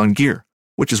shouldn't wait on gear,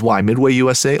 which is why Midway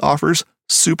USA offers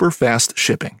super fast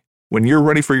shipping. When you're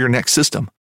ready for your next system,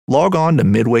 log on to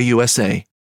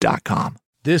MidwayUSA.com.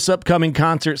 This upcoming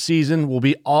concert season will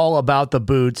be all about the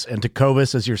boots, and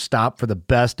Tecovas is your stop for the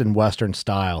best in Western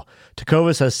style.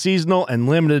 Tecovas has seasonal and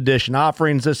limited edition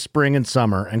offerings this spring and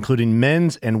summer, including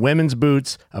men's and women's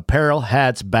boots, apparel,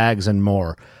 hats, bags, and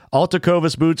more. All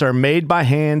Tecovas boots are made by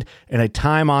hand in a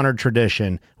time-honored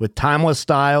tradition with timeless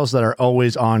styles that are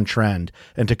always on trend.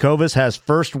 And Tecovas has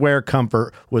first wear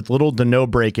comfort with little to no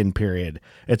break-in period.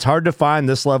 It's hard to find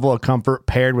this level of comfort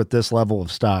paired with this level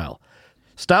of style.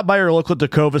 Stop by your local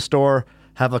Tecovas store,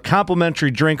 have a complimentary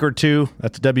drink or two,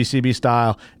 that's WCB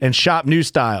style, and shop new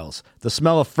styles. The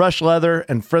smell of fresh leather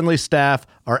and friendly staff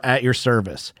are at your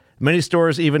service. Many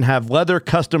stores even have leather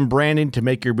custom branding to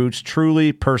make your boots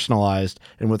truly personalized.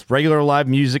 And with regular live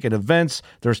music and events,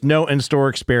 there's no in-store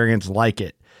experience like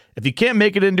it. If you can't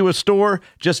make it into a store,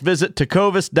 just visit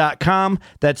tecovas.com.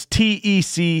 That's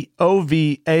TECOVAS.com.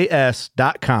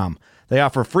 They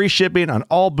offer free shipping on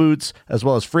all boots, as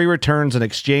well as free returns and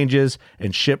exchanges,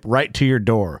 and ship right to your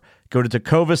door. Go to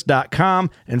tecovas.com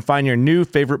and find your new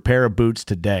favorite pair of boots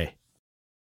today.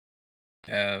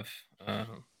 Have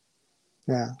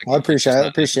Yeah, well, I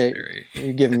appreciate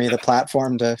you giving me the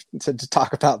platform to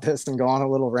talk about this and go on a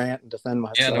little rant and defend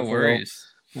myself. Yeah, no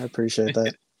worries. I appreciate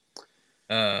that.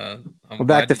 Well,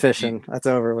 back to fishing. That's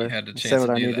over with. Had the chance say what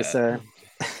to I need that. to say.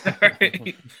 All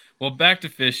right. Well, back to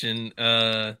fishing.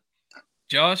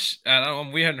 Josh,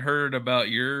 we hadn't heard about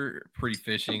your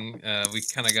pre-fishing. We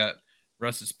kind of got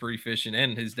Russ's pre-fishing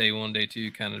and his day one, day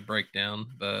two kind of breakdown.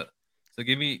 But so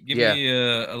give me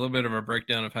a little bit of a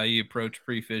breakdown of how you approach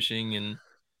pre-fishing, and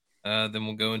then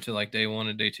we'll go into like day one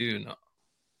and day two.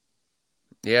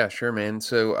 Yeah, sure, man.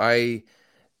 So I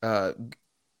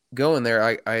going there,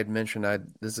 I had mentioned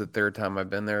this is the third time I've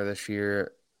been there this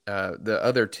year. The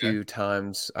other two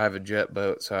times I have a jet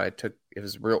boat, so it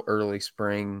was real early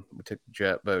spring. We took the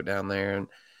jet boat down there and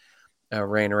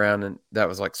ran around, and that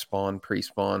was like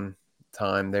pre-spawn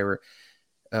time. They were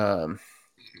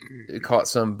caught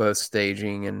some both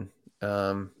staging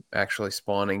and actually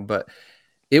spawning, but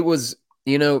it was,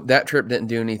 that trip didn't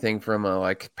do anything from a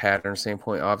like pattern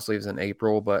standpoint. Obviously, it was in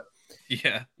April, but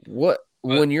yeah,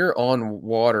 when you're on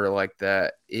water like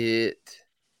that,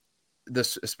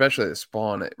 especially the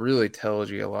spawn, it really tells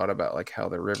you a lot about like how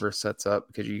the river sets up,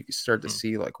 because you start to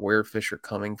see like where fish are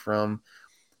coming from,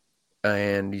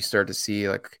 and you start to see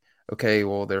like, okay,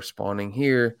 well, they're spawning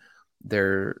here,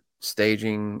 they're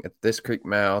staging at this creek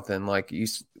mouth, and like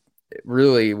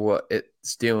really what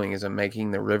it's doing is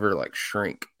making the river like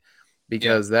shrink,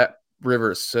 because that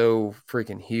river is so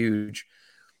freaking huge,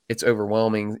 it's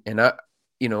overwhelming. And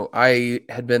I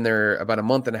had been there about a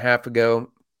month and a half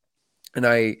ago, and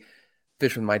I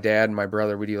fished with my dad and my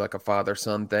brother. We do like a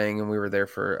father-son thing, and we were there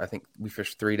for, I think we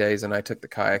fished 3 days, and I took the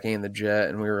kayak and the jet,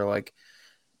 and we were like,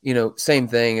 same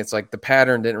thing. It's like the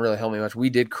pattern didn't really help me much. We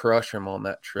did crush him on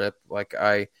that trip. Like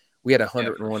we had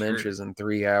 101 inches in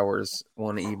 3 hours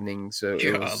one evening. So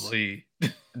it was,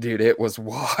 Dude, it was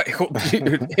wild,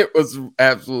 dude. It was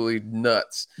absolutely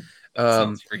nuts. That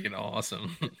sounds freaking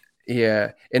awesome.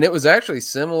 Yeah, and it was actually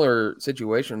similar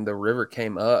situation. The river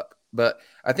came up, but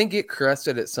I think it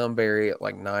crested at Sunbury at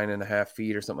like 9.5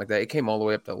 feet or something like that. It came all the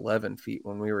way up to 11 feet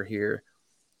when we were here,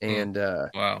 and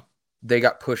wow, they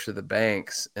got pushed to the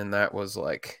banks, and that was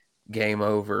like game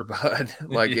over. But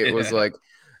like it was Yeah. like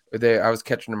I was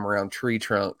catching them around tree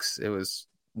trunks. It was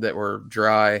that were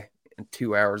dry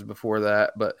 2 hours before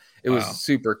that, but it was Wow.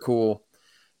 super cool.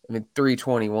 I mean,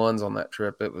 321s on that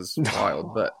trip. It was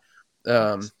wild, but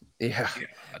yeah.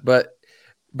 God.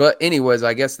 But anyways,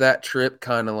 I guess that trip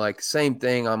kind of like same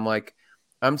thing.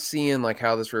 I'm seeing like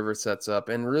how this river sets up,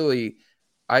 and really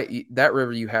that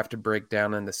river you have to break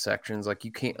down into sections. Like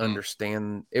you can't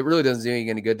understand. It really doesn't do you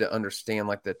any good to understand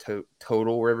like the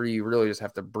total river. You really just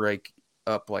have to break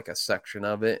up like a section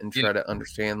of it and try to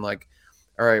understand like,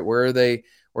 all right, where are they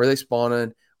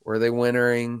spawning? Where are they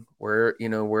wintering? Where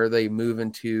are they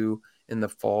moving to in the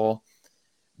fall?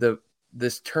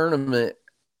 This tournament,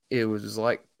 it was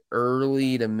like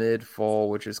early to mid fall,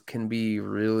 which can be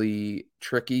really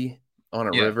tricky on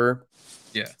a river.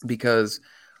 Yeah. Because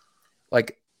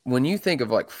like when you think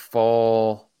of like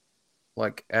fall,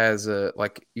 like as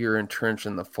like you're entrenched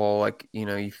in the fall, like,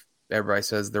 everybody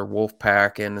says they're wolf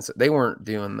pack, and they weren't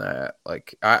doing that.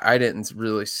 Like I didn't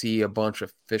really see a bunch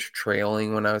of fish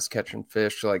trailing when I was catching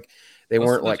fish. Like they Most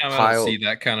weren't of the like time I don't see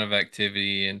that kind of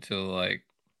activity until like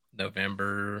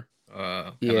November,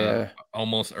 kind of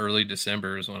almost early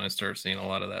December is when I start seeing a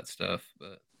lot of that stuff.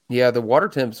 But yeah, the water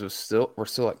temps were still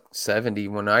like 70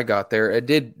 when I got there. It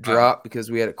did drop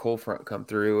because we had a cold front come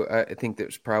through. I think that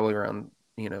was probably around,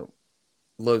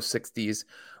 low 60s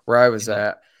where I was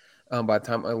at by the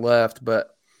time I left.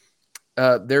 But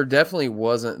there definitely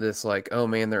wasn't this like, oh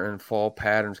man, they're in fall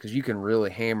patterns, because you can really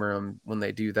hammer them when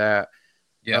they do that.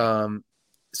 yeah.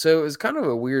 So it was kind of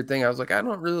a weird thing. I was like, I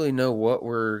don't really know what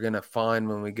we're going to find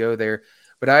when we go there.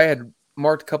 But I had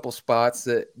marked a couple spots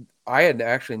that I had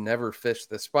actually never fished.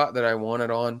 The spot that I wanted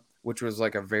on, which was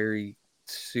like a very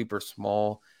super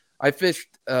small. I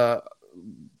fished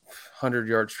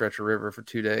 100-yard stretch of river for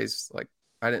 2 days. Like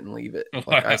I didn't leave it.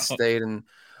 Like I stayed in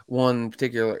one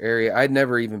particular area. I'd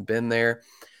never even been there.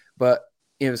 But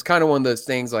it was kind of one of those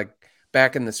things like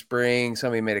back in the spring,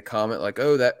 somebody made a comment like,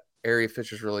 oh, that area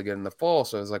fish is really good in the fall.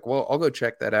 So I was like, well, I'll go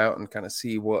check that out and kind of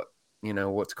see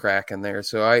what's cracking there.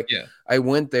 So I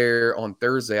went there on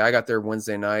Thursday. I got there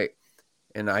Wednesday night,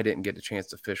 and I didn't get a chance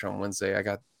to fish on Wednesday. I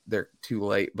got there too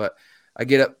late, but I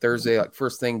get up Thursday, like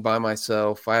first thing by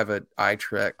myself. I have an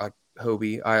iTrek, like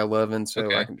Hobie I-11,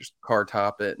 so I can just car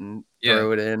top it and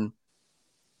throw it in.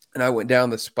 And I went down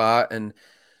the spot, and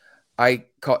I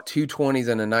caught 220s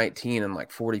and a 19 in like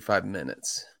 45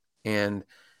 minutes. And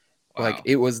like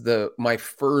it was my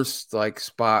first like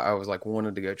spot I was like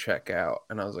wanted to go check out,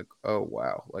 and I was like, oh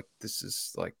wow, like this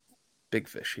is like big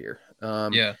fish here.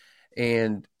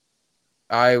 And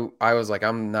I was like,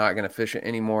 I'm not gonna fish it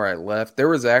anymore. I left. There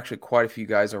was actually quite a few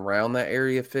guys around that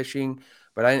area fishing,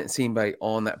 but I didn't see anybody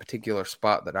on that particular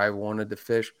spot that I wanted to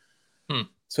fish.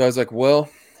 So I was like, well,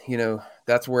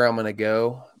 that's where I'm gonna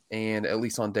go, and at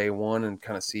least on day one, and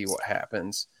kind of see what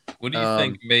happens. What do you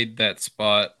think made that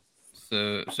spot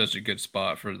such a good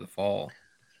spot for the fall?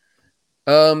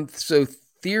 So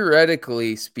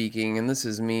theoretically speaking, and this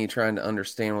is me trying to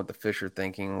understand what the fish are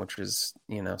thinking, which is,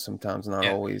 sometimes not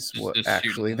always what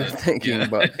actually they're thinking,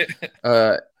 but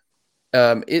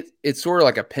it's sort of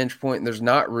like a pinch point, and there's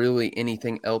not really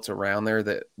anything else around there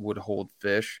that would hold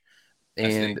fish.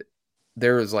 And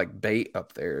there was like bait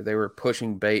up there. They were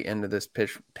pushing bait into this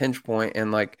pinch point,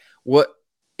 and like what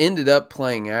ended up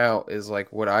playing out is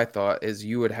like what I thought is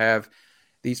you would have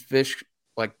these fish,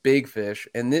 like big fish,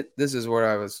 and this is what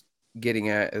I was getting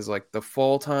at, is like the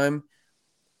fall time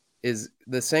is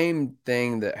the same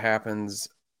thing that happens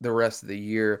the rest of the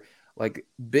year. Like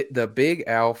the big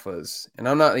alphas, and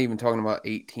I'm not even talking about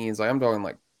 18s, like I'm talking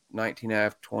like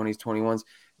 19F, 20s, 21s.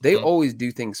 They always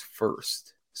do things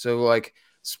first. So like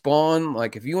spawn,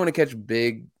 like if you want to catch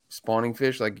big spawning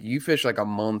fish, like you fish like a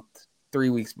month, 3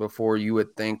 weeks before you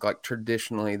would think like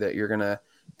traditionally that you're gonna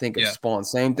think of spawn.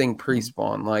 Same thing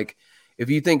pre-spawn. Like if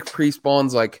you think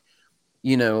pre-spawn's like,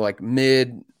 like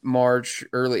mid-March,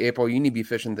 early April, you need to be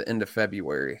fishing the end of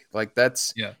February. Like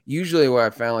that's usually what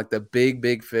I found. Like the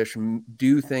big fish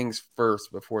do things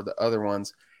first before the other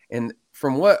ones. And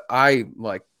from what I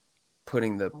like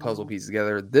putting the puzzle pieces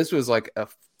together, this was like a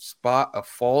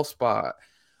fall spot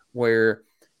where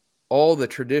all the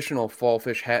traditional fall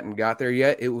fish hadn't got there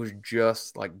yet. It was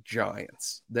just like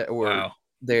giants that were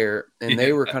there, and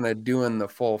they were kind of doing the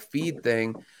fall feed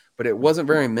thing, but it wasn't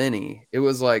very many. It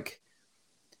was like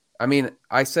I mean,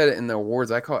 I said it in the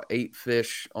awards. I caught 8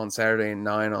 fish on Saturday and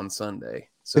 9 on Sunday.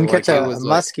 So Didn't like catch it a was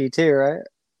like, muskie too, right?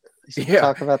 You should yeah.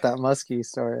 talk about that muskie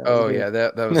story. That was Oh good. yeah,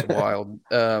 that was wild.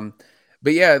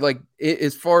 But yeah, like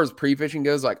as far as pre-fishing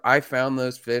goes, like I found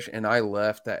those fish and I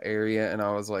left that area and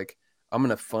I was like, I'm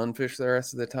gonna fun fish the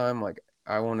rest of the time. Like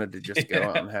I wanted to just go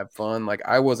out and have fun. Like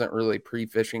I wasn't really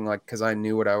pre-fishing, like because I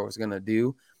knew what I was gonna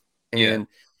do. And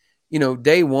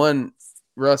day one,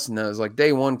 Russ knows, like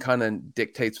day one kind of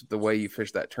dictates the way you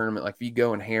fish that tournament. Like if you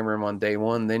go and hammer them on day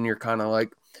one, then you're kind of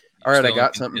like, all right, I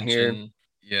got something here.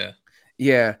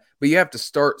 Yeah, but you have to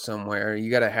start somewhere.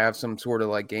 You got to have some sort of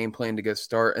like game plan to go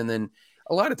start. And then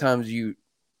a lot of times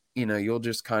you'll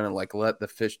just kind of like let the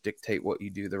fish dictate what you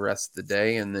do the rest of the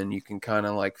day. And then you can kind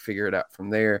of like figure it out from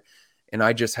there. And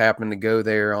I just happened to go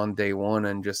there on day one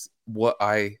and just what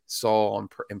I saw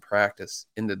in practice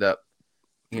ended up,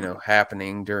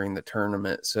 happening during the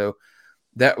tournament. So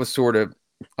that was sort of,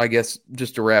 I guess,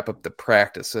 just to wrap up the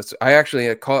practice. I actually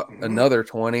had caught another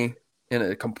 20 in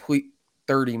a complete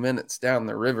 30 minutes down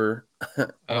the river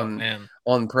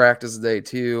on practice day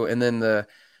 2. And then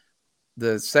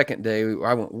the second day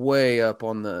I went way up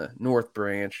on the North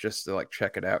Branch just to like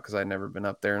check it out because I'd never been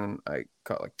up there, and I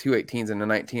caught like 2 18s and a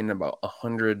 19 and about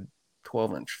 100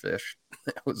 12-inch fish.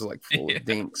 It was like full of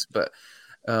dinks, but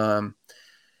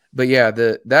yeah,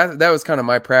 that was kind of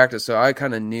my practice. So I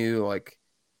kind of knew like,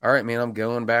 all right, man, I'm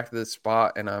going back to this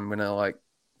spot and I'm gonna like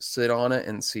sit on it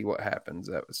and see what happens.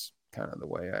 That was kind of the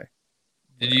way I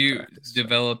Did you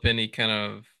develop any kind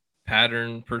of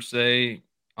pattern per se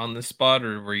on this spot,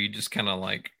 or were you just kind of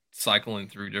like cycling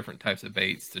through different types of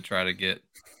baits to try to get?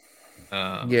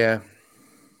 Yeah,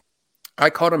 I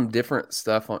caught them different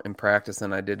stuff in practice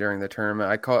than I did during the tournament.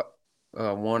 I caught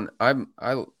one. I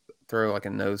throw like a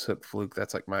nose hook fluke.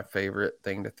 That's like my favorite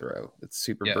thing to throw. It's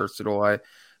super versatile. I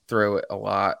throw it a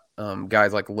lot.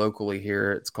 Guys like locally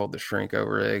here, it's called the shrink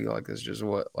over egg. Like it's just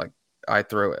what like I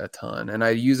throw it a ton, and I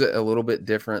use it a little bit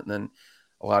different than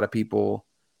a lot of people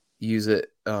use it.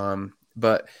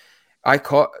 But I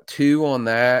caught 2 on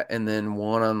that, and then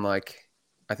 1 on like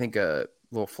I think a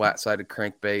little flat-sided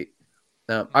crankbait.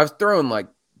 I was throwing like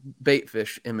bait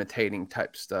fish imitating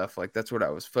type stuff. Like that's what I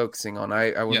was focusing on.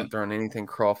 I wasn't throwing anything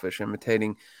crawfish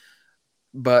imitating,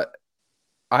 but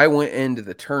I went into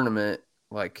the tournament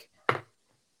like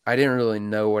I didn't really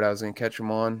know what I was going to catch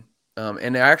them on.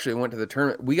 And I actually went to the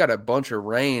tournament. We got a bunch of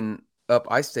rain up.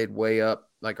 I stayed way up.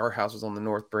 Like our house was on the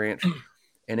North Branch,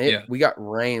 and we got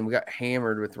rain. We got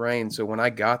hammered with rain. So when I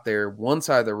got there, one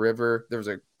side of the river, there was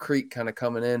a creek kind of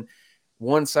coming in.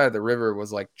 One side of the river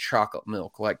was like chocolate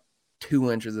milk, like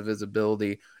 2 inches of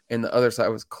visibility, and the other side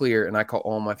was clear. And I caught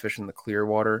all my fish in the clear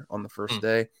water on the first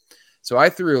day. So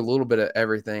I threw a little bit of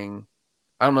everything.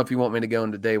 I don't know if you want me to go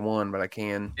into day one, but I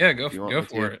can. Yeah, go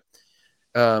for it.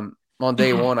 On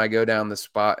day one, I go down the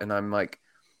spot and I'm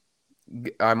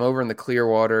over in the clear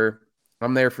water.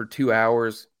 I'm there for 2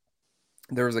 hours.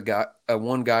 There was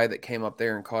one guy that came up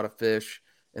there and caught a fish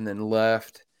and then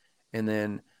left. And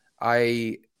then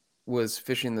I was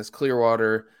fishing this clear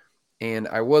water and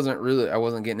I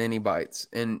wasn't getting any bites.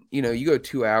 And, you go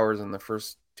 2 hours in the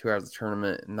first 2 hours of the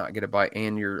tournament and not get a bite,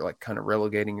 and you're like kind of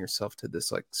relegating yourself to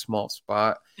this like small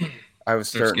spot. I was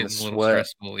starting to sweat. A little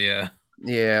stressful, yeah.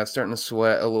 Yeah, starting to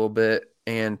sweat a little bit.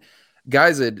 And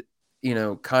guys had,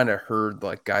 kind of heard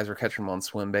like guys were catching them on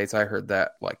swim baits. I heard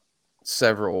that like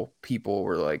several people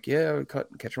were like, yeah, we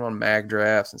catch them on mag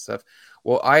drafts and stuff.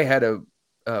 Well, I had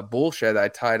a bull shad I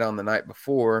tied on the night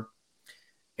before,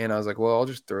 and I was like, well, I'll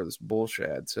just throw this bull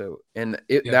shad. So,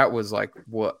 that was like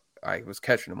what I was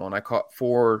catching them on. I caught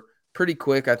 4 pretty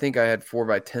quick. I think I had 4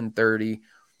 by 10-30.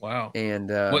 Wow. And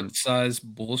what size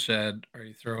bull shad are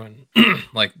you throwing?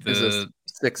 Like the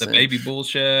 6-inch baby bull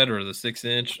shad or the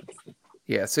 6-inch?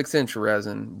 Yeah, 6-inch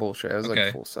resin bull shad. It was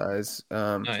like full size.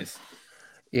 Nice.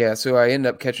 Yeah, so I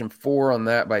ended up catching 4 on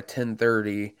that by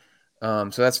 10-30. So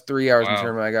that's 3 hours in the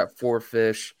tournament. I got 4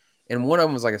 fish, and one of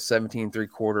them was like a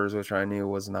 17.75, which I knew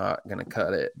was not going to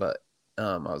cut it. But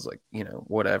I was like,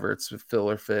 whatever. It's a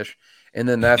filler fish. And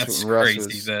then that's when Russ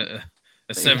was that.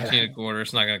 A 17.25,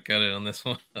 it's not going to cut it on this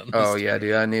one. Yeah,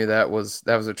 dude. I knew that was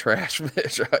a trash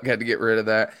fish. I got to get rid of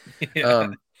that.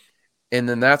 Yeah. And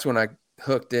then that's when I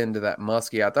hooked into that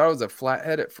muskie. I thought it was a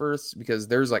flathead at first because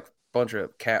there's like a bunch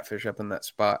of catfish up in that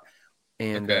spot.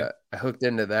 And I hooked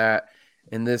into that.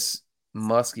 And this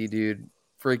muskie, dude,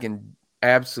 freaking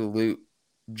absolute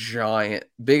giant.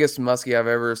 Biggest muskie I've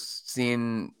ever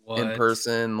seen in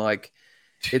person. Like,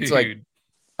 dude. It's like,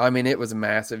 I mean, it was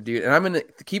massive, dude. And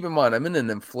keep in mind, I'm in an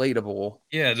inflatable.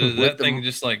 Yeah, that thing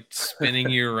just like spinning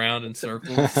you around in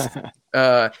circles.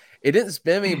 It didn't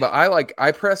spin me, but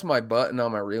I pressed my button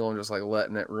on my reel and just like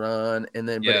letting it run, and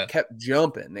then but it kept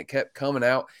jumping, it kept coming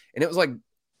out, and it was like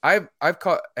I've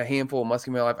caught a handful of muskie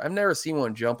in my life. I've never seen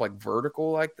one jump like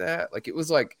vertical like that. Like it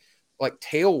was like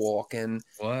tail walking.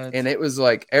 What? And it was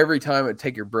like every time it'd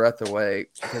take your breath away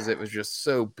because it was just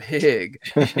so big.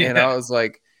 And I was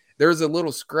like, there was a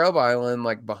little scrub island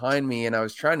like behind me, and I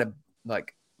was trying to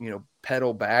like,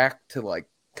 pedal back to like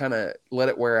kind of let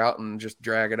it wear out and just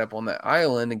drag it up on that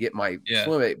island and get my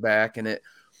swim bait back. And it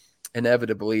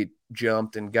inevitably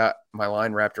jumped and got my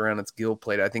line wrapped around its gill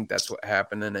plate. I think that's what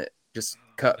happened, and it just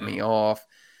cut me off.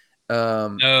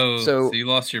 So you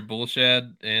lost your bull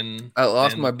shad, and I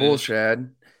lost my bull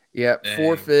shad. Yeah,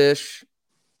 4 fish,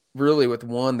 really, with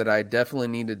one that I definitely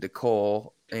needed to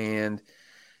cull, and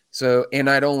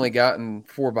I'd only gotten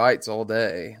 4 bites all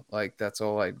day. Like that's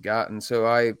all I'd gotten. So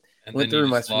I went through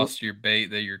my lost your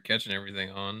bait that you're catching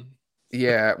everything on.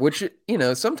 Yeah, which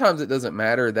sometimes it doesn't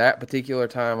matter. That particular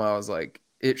time, I was like,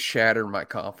 it shattered my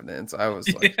confidence. I was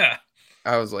like,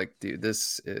 I was like, dude,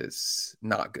 this is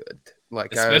not good.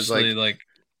 Like, especially I was like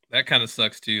that kind of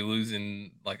sucks too,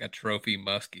 losing like a trophy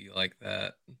muskie like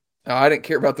that. Oh, I didn't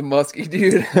care about the muskie,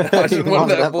 dude. I just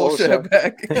wanted that bullshit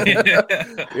back.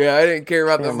 Yeah, I didn't care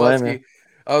about the muskie.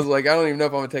 I was like, I don't even know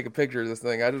if I'm gonna take a picture of this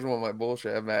thing. I just want my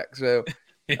bullshit back. So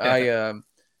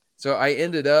I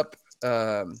ended up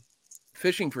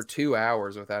fishing for 2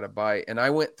 hours without a bite, and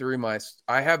I went through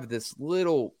I have this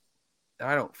little.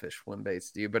 I don't fish swim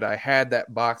baits, dude, but I had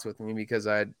that box with me because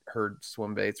I'd heard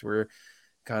swim baits were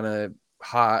kind of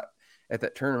hot at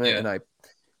that tournament, and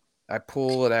I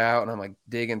pull it out and I'm like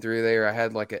digging through there. I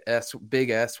had like big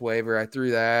S waver. I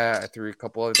threw that. I threw a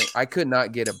couple other things. I could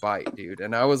not get a bite, dude.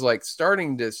 And I was like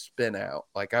starting to spin out.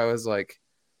 Like I was like,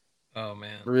 oh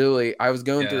man, really? I was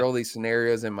going through all these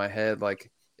scenarios in my head.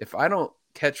 Like if I don't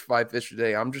catch 5 fish a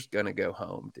day, I'm just going to go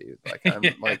home, dude. Like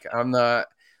I'm not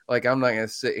going to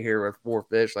sit here with 4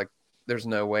 fish. Like there's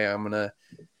no way I'm going to,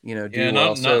 do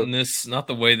well. Not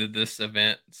the way that this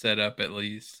event set up, at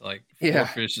least. Like 4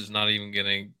 fish is not even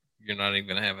you're not even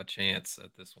going to have a chance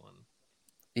at this one.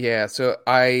 Yeah. So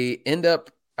I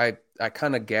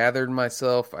kind of gathered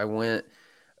myself. I went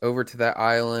over to that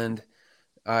island.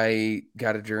 I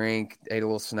got a drink, ate a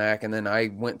little snack, and then I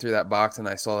went through that box and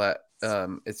I saw that I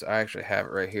actually have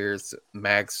it right here. It's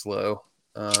Mag Slow.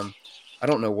 I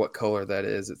don't know what color that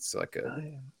is. It's like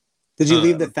a. Did you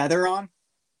leave the feather on?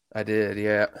 I did.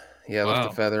 Yeah. Yeah. I left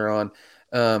the feather on.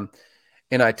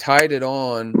 And I tied it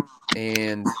on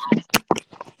and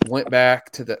went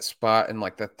back to that spot in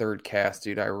like the 3rd cast,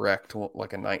 dude. I wrecked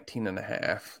like a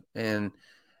 19.5, and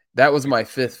that was my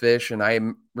 5th fish. And I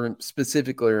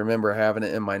specifically remember having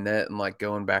it in my net and like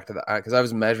going back to because I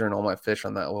was measuring all my fish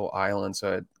on that little island.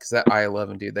 So because that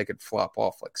I-11, dude, they could flop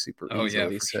off like super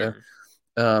easily. Sure.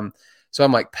 So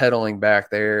I'm like pedaling back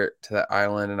there to that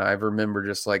island, and I remember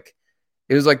just like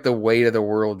it was like the weight of the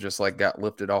world just like got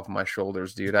lifted off my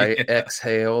shoulders, dude. I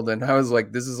exhaled, and I was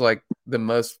like, this is like the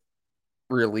most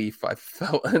relief I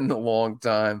felt in a long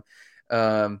time.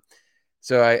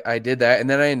 So I did that, and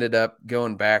then I ended up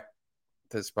going back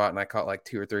to the spot, and I caught like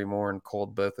 2 or 3 more and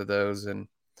culled both of those, and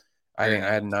I think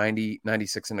I had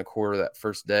 96.25 that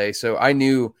first day. So I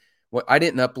knew I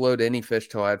didn't upload any fish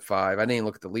till I had 5. I didn't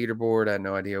look at the leaderboard. I had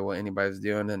no idea what anybody was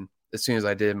doing, and as soon as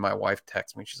I did, my wife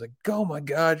texted me. She's like, "Oh my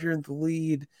God, you're in the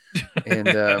lead!"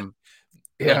 And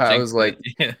I was like,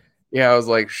 I was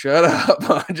like, shut up.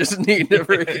 I just need to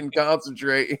freaking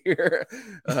concentrate here.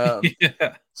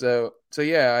 So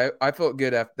I felt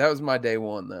good after that. Was my day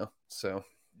 1 though. So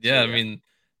I mean,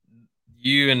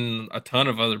 you and a ton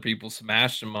of other people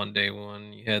smashed them on day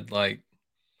 1. You had like,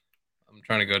 I'm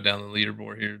trying to go down the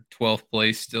leaderboard here. 12th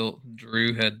place still.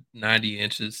 Drew had 90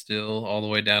 inches still, all the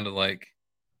way down to like,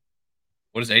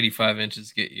 what does 85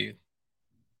 inches get you?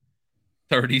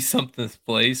 30-something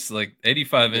place. Like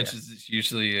 85 inches is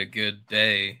usually a good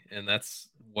day, and that's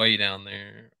way down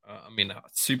there. I mean, not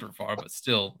super far, but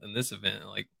still in this event,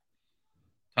 like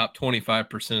top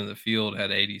 25% of the field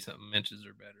had 80-something inches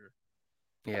or better.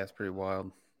 Yeah, it's pretty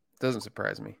wild. Doesn't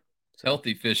surprise me. So.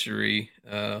 Healthy fishery,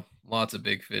 lots of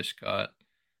big fish caught.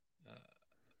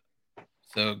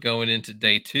 So going into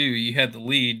day 2, you had the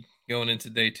lead going into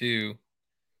day 2.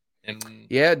 And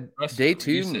Russ, day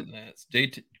 2.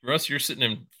 Russ, you're sitting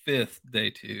in 5th, day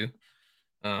 2.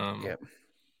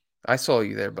 I saw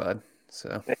you there, bud.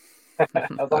 So I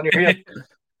was on your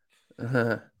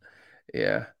heel.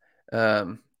 Yeah.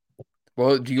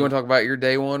 Well, do you want to talk about your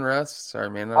day 1, Russ? Sorry,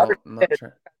 man. I'm not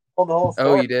trying. Hold the whole story.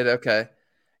 Oh, you did? Okay.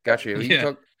 Got you. You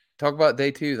can talk about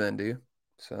day 2 then, dude.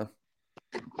 So.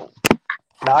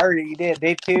 No, I already did.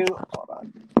 Day 2. Hold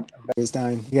on. Everybody's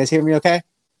dying. You guys hear me okay?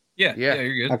 Yeah, Yeah.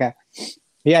 you're good. Okay.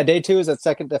 Yeah, day 2 is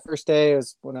the first day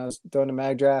was when I was throwing a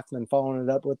mag draft and then following it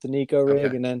up with the Nico rig.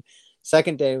 Okay. And then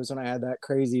second day was when I had that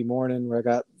crazy morning where I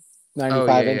got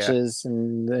 95 yeah. inches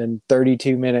in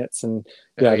 32 minutes. And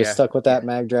Oh, I just yeah. stuck with that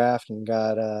mag draft and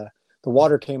got, the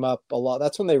water came up a lot.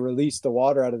 That's when they released the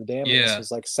water out of the dam. And this Yeah.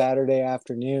 was like Saturday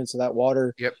afternoon. So that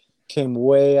water Yep. came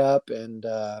way up and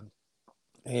I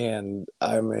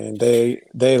mean,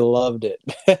 they loved it.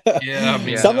 Yeah, I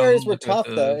mean, Some I'm areas were looking at tough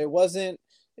though. the It wasn't.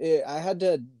 I had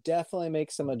to definitely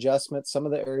make some adjustments. Some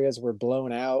of the areas were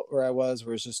blown out where I was,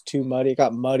 where it's just too muddy. It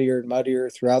got muddier and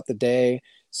muddier throughout the day,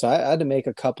 so I had to make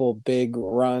a couple big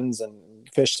runs and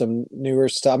fish some newer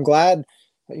stuff. I'm glad,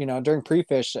 during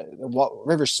pre-fish, the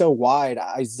river's so wide.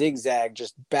 I zigzag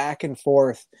just back and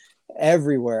forth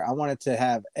everywhere. I wanted to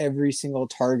have every single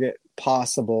target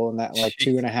possible in that like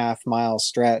 2.5 mile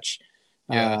stretch.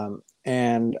 Yeah.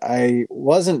 And I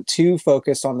wasn't too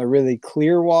focused on the really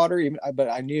clear water, but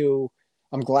I'm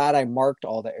glad I marked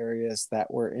all the areas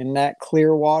that were in that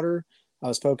clear water. I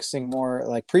was focusing more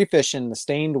like pre-fishing the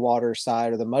stained water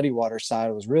side or the muddy water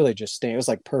side was really just stained. It was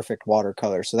like perfect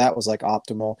watercolor. So that was like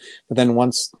optimal. But then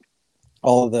once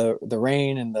all the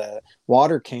rain and the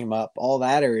water came up, all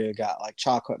that area got like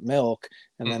chocolate milk,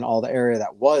 and then all the area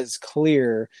that was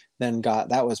clear then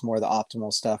that was more the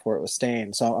optimal stuff where it was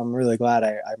stained. So I'm really glad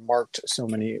I marked so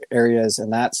many areas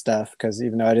in that stuff, because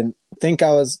even though I didn't think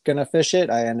I was gonna fish it,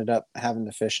 I ended up having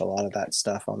to fish a lot of that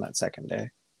stuff on that second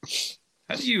day.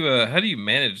 How do you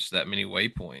manage that many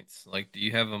waypoints? Like, do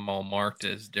you have them all marked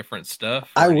as different stuff?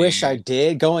 I wish I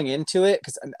did going into it,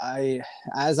 because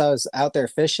as I was out there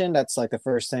fishing, that's like the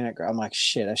first thing I'm like,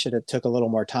 shit, I should have took a little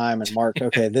more time and marked,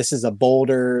 okay, this is a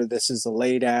boulder, this is a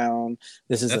laydown,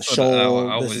 this is a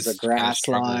shoal, this is a grass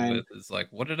line. With is like,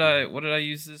 what did I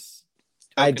use this?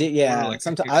 I did, yeah. Like,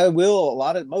 sometimes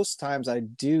most times I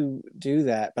do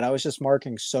that, but I was just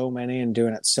marking so many and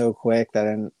doing it so quick that I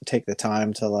didn't take the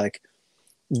time to like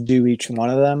do each one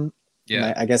of them.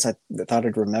 Yeah. I guess I thought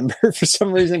I'd remember for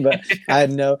some reason, but I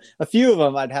had a few of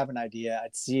them I'd have an idea.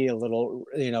 I'd see a little,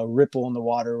 ripple in the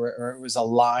water or it was a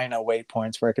line of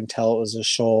waypoints where I can tell it was a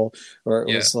shoal, or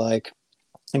it was like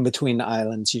in between the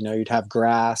islands, you'd have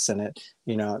grass and it,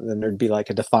 then there'd be like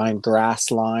a defined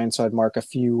grass line. So I'd mark a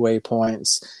few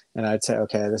waypoints and I'd say,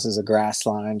 okay, this is a grass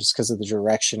line just because of the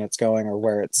direction it's going or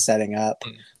where it's setting up.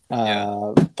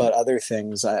 But other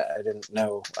things I didn't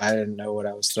know. I didn't know what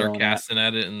I was throwing. Casting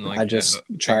at it and like I just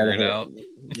tried to it out.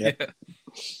 Yep. Yeah.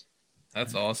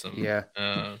 That's awesome. Yeah.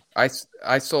 I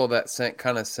saw that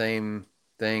same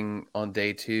thing on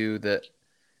day 2, that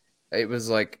it was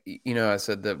like, I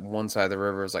said that one side of the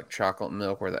river was like chocolate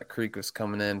milk where that creek was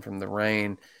coming in from the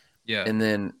rain. Yeah. And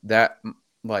then that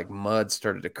like mud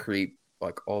started to creep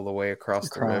like all the way across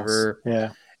the river.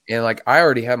 Yeah. And like I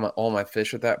already had all my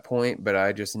fish at that point, but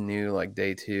I just knew like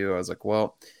day 2, I was like,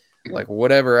 well, like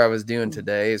whatever I was doing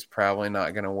today is probably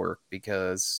not going to work,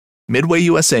 because Midway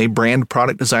USA brand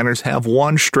product designers have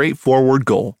one straightforward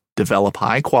goal: develop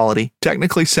high-quality,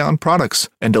 technically sound products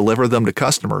and deliver them to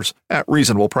customers at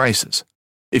reasonable prices.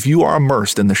 If you are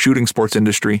immersed in the shooting sports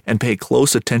industry and pay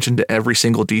close attention to every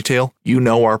single detail, you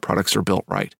know our products are built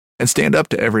right and stand up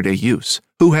to everyday use.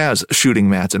 Who has shooting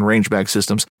mats and range bag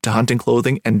systems to hunting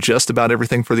clothing and just about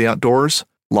everything for the outdoors?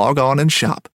 Log on and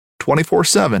shop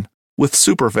 24/7 with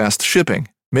super fast shipping.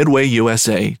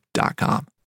 MidwayUSA.com.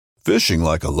 Fishing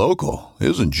like a local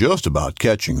isn't just about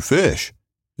catching fish.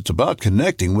 It's about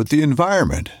connecting with the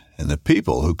environment and the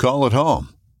people who call it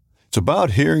home. It's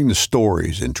about hearing the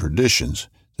stories and traditions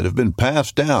that have been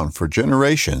passed down for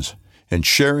generations and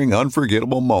sharing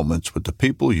unforgettable moments with the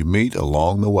people you meet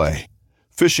along the way.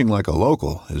 Fishing like a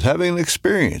local is having an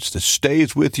experience that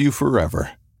stays with you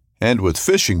forever. And with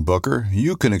Fishing Booker,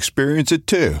 you can experience it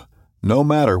too, no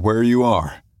matter where you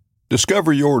are.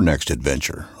 Discover your next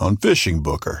adventure on Fishing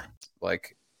Booker.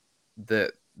 Like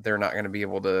that they're not going to be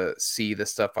able to see the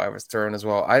stuff I was throwing as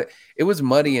well. It was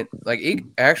muddy, and like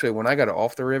actually when I got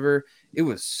off the river, it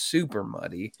was super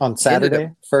muddy. On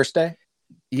Saturday, first day?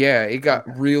 Yeah, it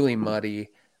got really muddy.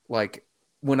 Like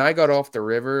when I got off the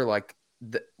river, like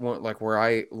where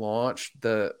I launched,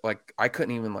 I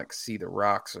couldn't even like see the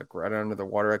rocks like right under the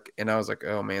water, and I was like,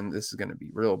 oh man, this is going to be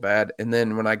real bad. And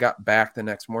then when I got back the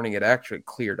next morning, it actually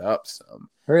cleared up some.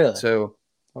 Really? So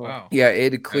wow. Yeah,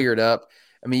 it had cleared up.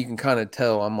 I mean, you can kind of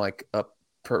tell I'm like up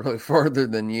probably farther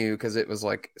than you, because it was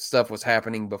like stuff was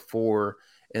happening before,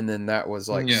 and then that was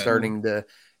like starting to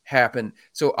happen.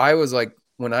 So I was like,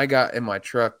 when I got in my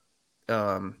truck,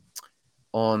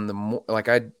 on the like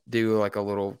I do like a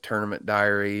little tournament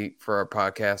diary for our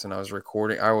podcast, and I was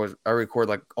recording. I record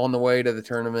like on the way to the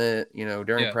tournament,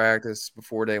 during practice,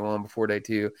 before day 1, before day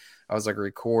 2. I was like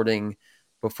recording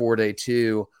before day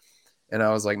 2, and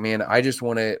I was like, man, I just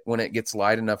want to, when it gets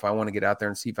light enough, I want to get out there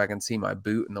and see if I can see my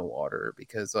boot in the water,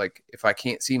 because like if I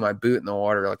can't see my boot in the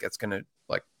water, like it's gonna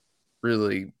like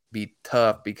really be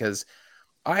tough, because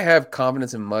I have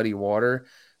confidence in muddy water,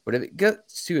 but if it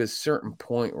gets to a certain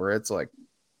point where it's like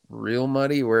real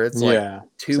muddy, where it's like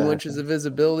 2 inches of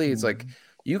visibility, it's like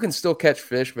you can still catch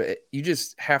fish, but you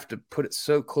just have to put it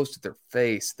so close to their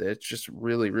face that it's just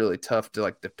really, really tough to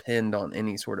like depend on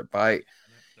any sort of bite.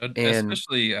 And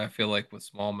especially I feel like with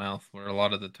smallmouth, where a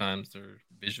lot of the times they're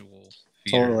visual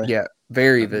feeders. Totally. Yeah,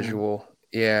 very visual.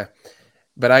 Yeah.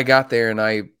 But I got there and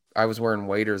I was wearing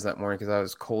waders that morning because I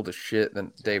was cold as shit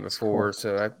the day before.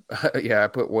 So I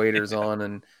put waders on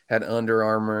and had Under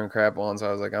Armour and crap on. So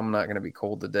I was like, I'm not going to be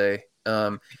cold today.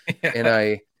 And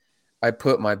I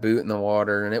put my boot in the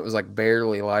water, and it was like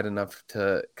barely light enough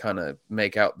to kind of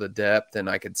make out the depth, and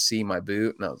I could see my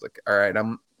boot. And I was like, all right,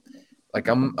 I'm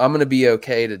going to be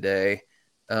okay today.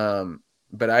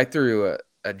 But I threw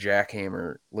a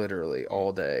jackhammer literally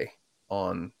all day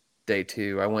on day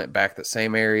 2. I went back the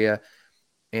same area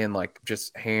and like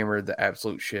just hammered the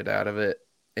absolute shit out of it,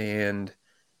 and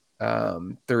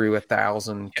threw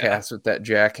 1,000 casts with that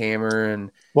jackhammer.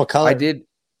 And what color? I did.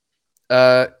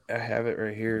 I have it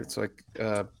right here. It's like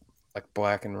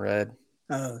black and red.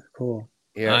 Oh, cool.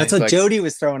 Yeah, that's what Jody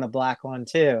was throwing, a black one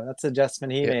too. That's an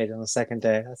adjustment he made on the second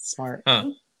day. That's smart.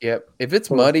 Yep. If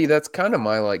it's muddy, that's kind of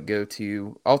my like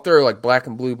go-to. I'll throw like black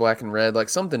and blue, black and red, like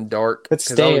something dark. But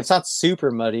it's not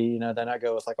super muddy, then I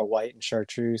go with like a white and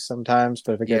chartreuse sometimes.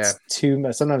 But if it gets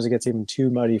sometimes it gets even too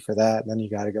muddy for that, and then you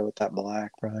got to go with that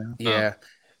black, probably. Yeah.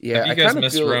 Have you guys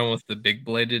messed around with the big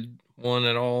bladed one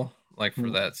at all? Like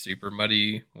for that super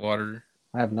muddy water?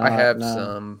 I have not. I have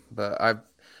some, but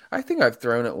I think I've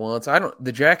thrown it once.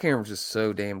 The jackhammer is just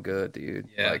so damn good, dude.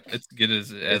 Yeah, like it's good as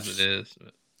it is.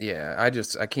 But. Yeah,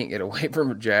 I can't get away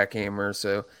from a jackhammer.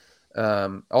 So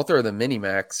I'll throw the Mini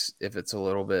Max if it's a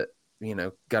little bit,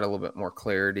 got a little bit more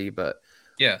clarity. But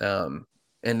and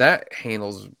that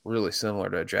handles really similar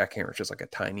to a jackhammer. It's just like a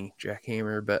tiny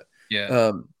jackhammer. But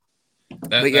that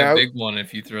big one,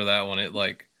 if you throw that one, it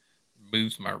like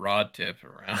moves my rod tip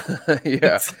around.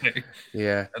 That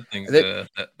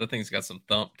thing's got some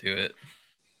thump to it.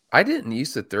 I didn't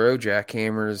used to throw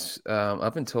jackhammers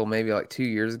up until maybe like 2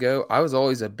 years ago. I was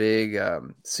always a big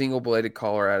single bladed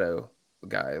Colorado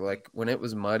guy. Like when it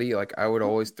was muddy, like I would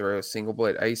always throw a single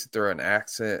blade. I used to throw an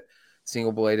Accent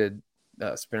single bladed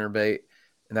spinnerbait,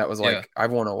 and that was like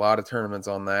I've won a lot of tournaments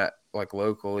on that, like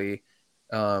locally,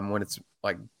 when it's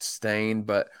like stained.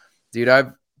 But dude,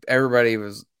 everybody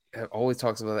always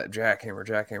talks about that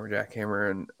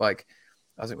jackhammer, and like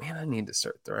I was like, man, I need to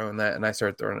start throwing that. And I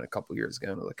started throwing it a couple years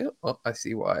ago, and I was like, oh, well, I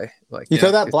see why. Like you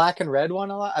throw that black and red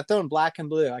one a lot. I've thrown black and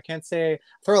blue. I can't say I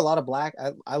throw a lot of black.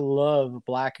 I love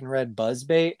black and red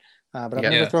buzzbait, but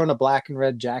I've never thrown a black and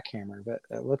red jackhammer. But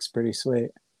it looks pretty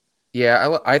sweet.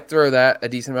 Yeah, I throw that a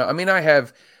decent amount. I mean,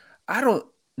 I don't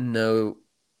know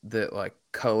that like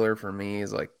color for me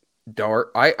is like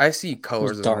dark. I see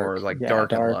colors as more like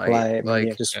dark and light.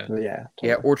 Like totally.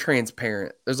 Or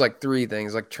transparent. There's like 3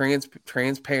 things, like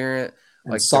transparent,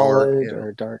 and like solid dark,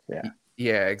 or dark.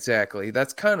 Yeah, exactly.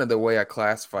 That's kind of the way I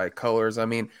classify colors. I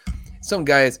mean, some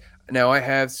guys, now I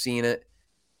have seen it.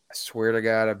 I swear to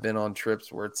God, I've been on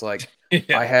trips where it's like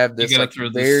I have this like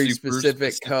very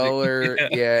specific color.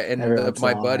 And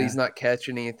my buddy's not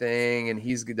catching anything, and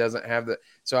he doesn't have the.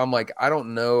 So I'm like, I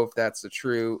don't know if that's the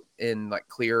true in like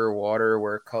clearer water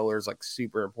where color is like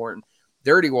super important.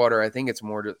 Dirty water, I think it's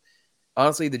more to.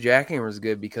 Honestly, the jackhammer is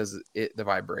good because the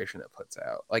vibration it puts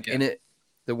out, like in it,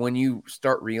 when you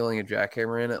start reeling a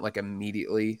jackhammer in it, like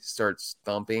immediately starts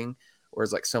thumping.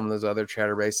 Whereas like some of those other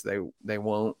chatterbaits, they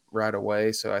won't right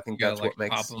away. So I think that's what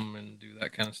makes pop them and do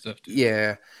that kind of stuff too.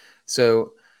 Yeah.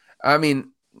 So I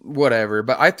mean, whatever.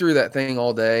 But I threw that thing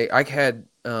all day. I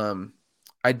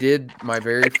did my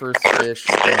very first fish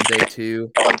on day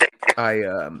 2.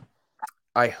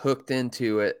 I hooked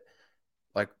into it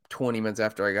like 20 minutes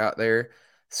after I got there,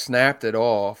 snapped it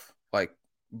off like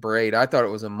braid. I thought it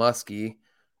was a muskie,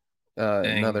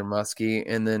 another muskie,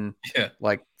 and then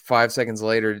like 5 seconds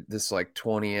later, this like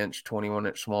 20-inch,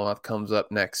 21-inch smallmouth comes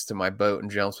up next to my boat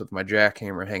and jumps with my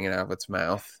jackhammer hanging out of its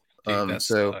mouth. Dude,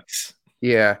 sucks.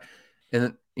 Yeah.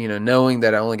 And, knowing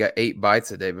that I only got 8 bites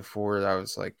the day before, I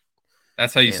was like.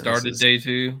 That's how you started day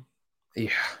 2? Yeah.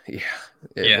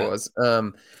 It was.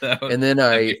 And then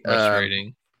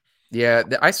frustrating. Yeah,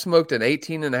 I smoked an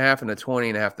 18.5 and a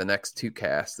 20.5 the next 2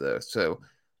 casts though. So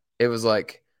it was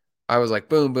like I was like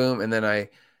boom, boom, and then I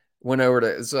went over to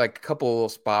it's like a couple of little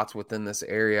spots within this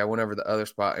area. I went over to the other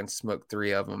spot and smoked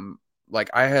 3 of them. Like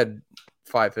I had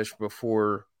 5 fish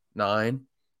before 9,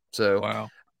 so Wow.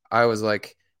 I was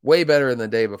like way better than the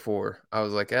day before. I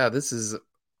was like, yeah, this is,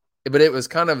 but it was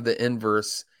kind of the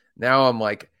inverse. Now I'm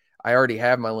like, I already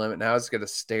have my limit. Now I was going to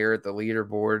stare at the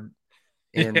leaderboard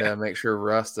and Yeah. make sure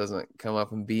Russ doesn't come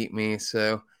up and beat me.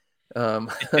 So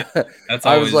That's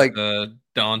I was always like,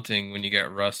 daunting when you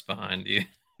got Russ behind you,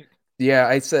 yeah,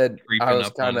 I said I creeping was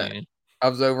up on kind of, you. I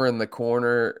was over in the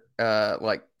corner,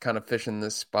 like kind of fishing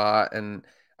this spot, and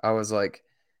I was like,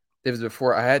 it was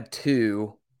before I had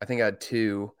 2. I think I had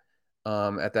 2,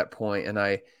 at that point, and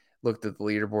I looked at the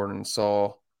leaderboard and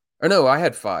saw, or no, I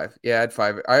had 5. Yeah, I had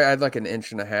 5. I had like an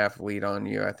inch and a half lead on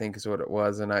you, I think is what it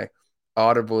was, and I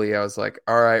audibly, I was like,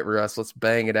 all right, Russ, let's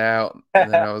bang it out,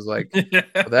 and then I was like,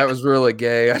 well, that was really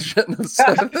gay. I shouldn't have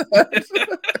said that.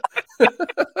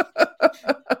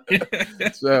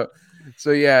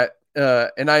 so yeah,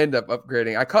 and I ended up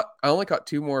upgrading. I only caught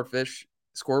 2 more fish,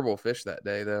 scoreable fish that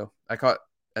day though. I caught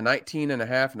a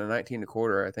 19.5 and a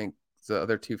 19.25. I think the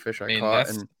other 2 fish I I mean, caught,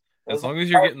 that's and as long as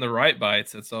you're getting the right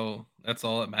bites, that's all that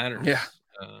yeah, matters.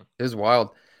 it was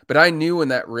wild. But I knew when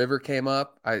that river came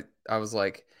up, I was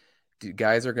like, dude,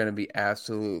 guys are going to be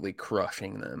absolutely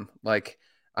crushing them. Like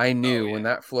I Oh knew when yeah.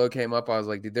 that flow came up, I was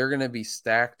like, dude, they're going to be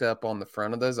stacked up on the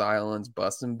front of those islands,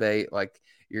 busting bait. Like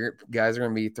your guys are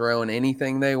going to be throwing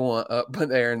anything they want up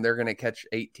there, and they're going to catch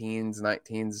 18s,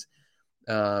 19s.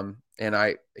 And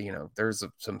there's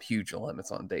some huge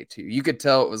limits on day 2. You could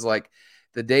tell it was like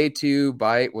the day 2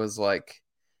 bite was like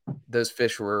those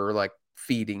fish were like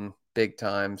feeding big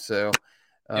time. So,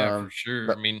 Yeah, for sure. I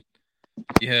but mean,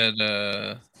 you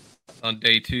had on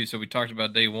day 2, so we talked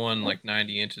about day 1, like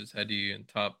 90 inches had you in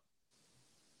top,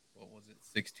 what was it,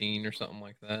 16 or something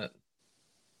like that.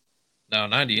 No,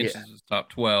 90 yeah, inches was top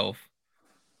 12.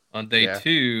 On day yeah.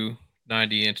 2,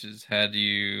 90 inches had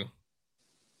you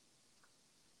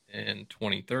in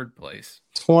 23rd place.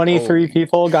 23 Holy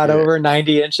people got shit. over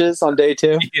 90 inches on day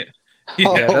 2. Yeah.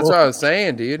 Yeah, that's Oh, what I was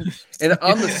saying, dude. And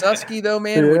on the Susky, though,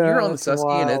 man, when you're yeah, on the that's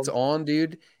Susky and it's wild. on,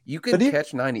 dude, you But can even,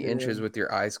 catch 90 yeah. inches with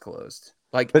your eyes closed.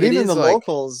 Like, But it even is the like,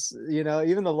 locals,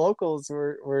 even the locals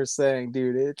were saying,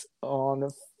 dude, it's on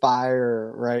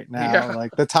fire right now. yeah,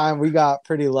 Like the time we got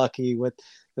pretty lucky with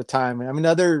the time. I mean,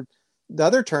 the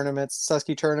other tournaments,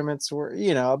 Susky tournaments were,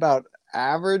 about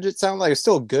average. It sounded like it's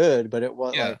still good, but it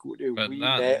was Yeah, like dude, but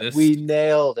not this. we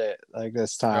nailed it like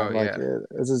this oh, time. Like yeah.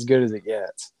 it's as good as it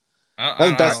gets. I,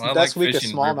 That was I, I I like best week of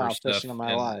fishing river smallmouth stuff fishing of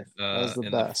my life. That was the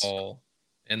in the best. fall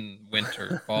and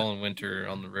winter. Fall and winter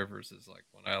on the rivers is like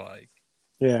what I like.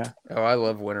 Yeah. Oh, I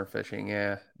love winter fishing.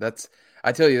 Yeah.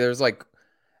 I tell you, there's like,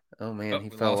 oh man, But he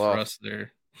we fell lost off. Russ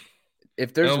there.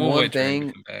 If there's We'll one wait for him to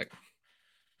thing, come back.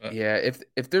 But yeah,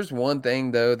 if there's one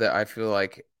thing though that I feel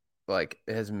like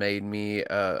has made me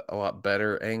a lot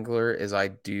better angler is I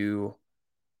do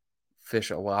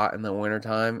fish a lot in the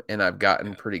wintertime, and I've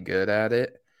gotten yeah, pretty good at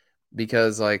it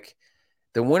because like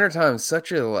the wintertime is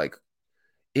such a like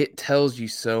it tells you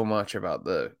so much about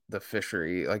the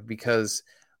fishery, like because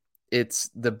it's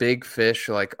the big fish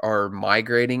like are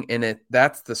migrating, and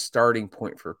that's the starting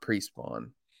point for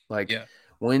pre-spawn. Like yeah,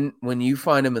 when you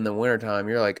find them in the wintertime,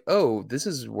 you're like, oh, this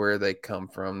is where they come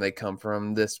from. They come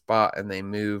from this spot and they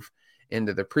move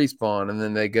into the pre-spawn, and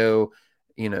then they go,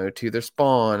 to their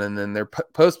spawn, and then their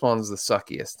post-spawn is the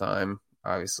suckiest time.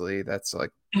 Obviously, that's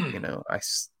like,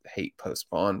 hate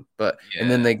post-spawn, but and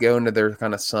then yeah, they go into their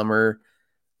kind of summer.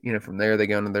 From there they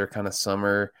go into their kind of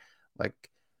summer like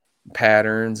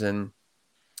patterns, and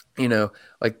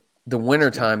like the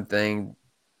wintertime thing.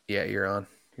 Yeah, you're on.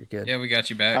 You're good. yeah. We got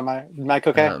you back. Am I mic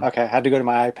okay? Um, Okay, I had to go to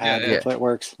my Yeah, iPad. yeah. Hopefully it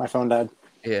works. My phone died.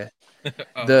 yeah.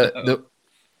 Oh The no.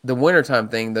 the wintertime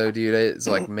thing though, dude, it's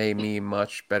like made me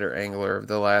much better angler of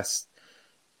the last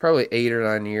probably 8 or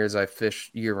 9 years. I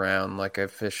fished year round. Like I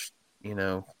fished,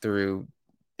 through,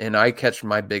 and I catch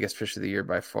my biggest fish of the year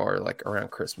by far, like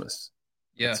around Christmas.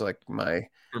 Yeah. That's like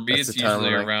For me, that's the it's time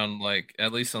usually when around like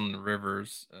at least on the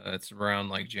rivers. It's around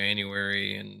like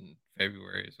January and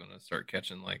February is when I start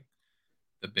catching like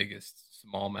the biggest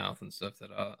smallmouth and stuff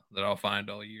that I'll find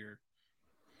all year.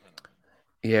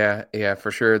 yeah,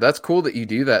 for sure. That's cool that you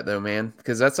do that though, man,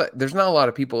 because that's like, there's not a lot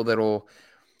of people that'll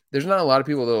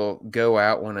go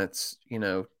out when it's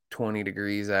 20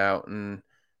 degrees out and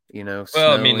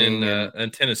Well, I mean, snowing and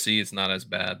in Tennessee, it's not as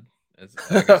bad as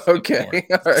I guess up north. okay,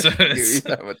 all right, So give you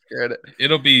that much credit.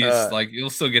 it'll be uh like you'll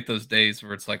still get those days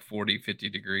where it's like 40, 50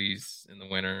 degrees in the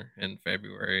winter in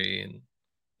February and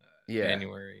yeah,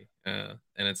 January. and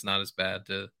it's not as bad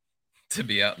to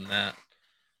be out in that.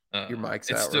 Your mic's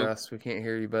it's out, still Russ. We can't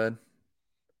hear you, bud.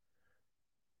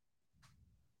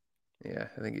 Yeah,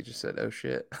 I think you just said, "Oh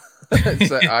shit." It's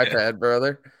the iPad,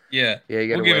 brother. Yeah, Yeah, you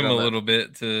got we'll to give wait him on a that. little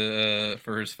bit to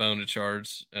for his phone to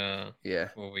charge Yeah,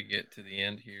 before we get to the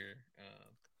end here.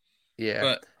 yeah.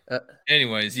 But Uh,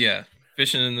 anyways, yeah,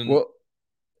 fishing in the well,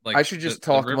 like I should just the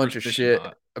talk a bunch river's of fishing shit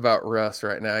hot. about Russ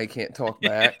right now. He can't talk Yeah.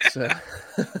 back, so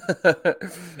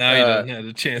Now he uh, doesn't have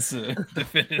a chance to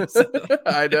defend himself.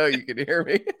 I know you can hear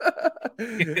me.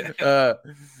 uh,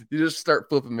 you just start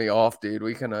flipping me off, dude.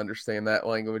 We can understand that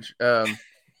language.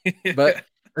 But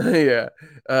yeah,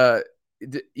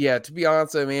 yeah. To be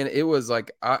honest, though, man, it was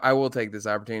like I will take this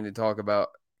opportunity to talk about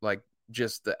like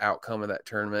just the outcome of that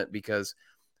tournament because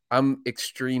I'm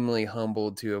extremely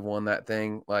humbled to have won that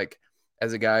thing. Like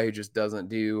as a guy who just doesn't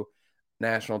do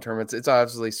national tournaments, it's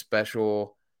obviously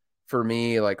special for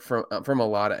me. Like from a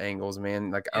lot of angles,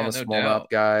 man. Like I'm Yeah, a no smallmouth doubt.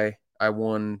 guy. I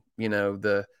won,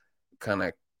 the kind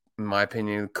of, in my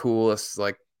opinion, coolest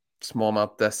like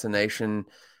smallmouth destination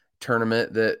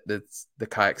tournament that's the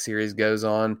kayak series goes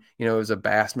on. It was a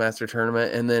Bassmaster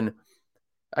tournament, and then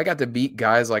I got to beat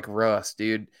guys like Russ,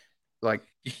 dude. Like,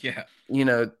 Yeah,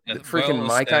 the freaking well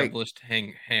established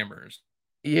hammers.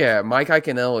 yeah, Mike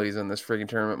Iaconelli's in this freaking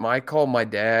tournament. Mike called my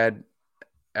dad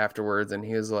afterwards, and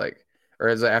he was like, or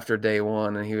as after day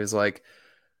one, and he was like,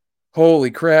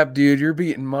 "Holy crap, dude, you're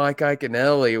beating Mike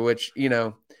Iaconelli," which,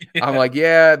 I'm Yeah, like,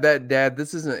 yeah, that dad,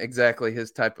 this isn't exactly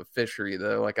his type of fishery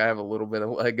though. Like I have a little bit of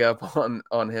leg up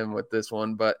on him with this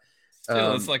one, but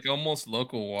still, it's like almost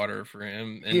local water for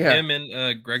him, and yeah, him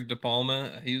and Greg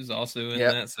DePalma. He was also in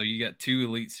yeah, that, so you got two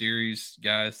Elite Series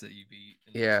guys that you beat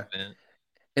in this yeah. event.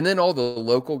 And then all the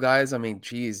local guys, I mean,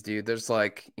 geez, dude, there's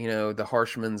like, the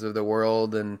Harshmans of the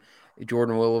world and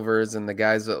Jordan Willivers and the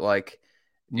guys that like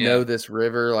know Yeah, this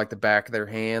river like the back of their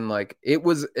hand. Like it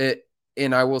was it,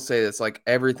 and I will say this, like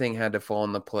everything had to fall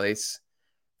into place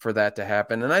for that to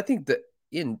happen. And I think that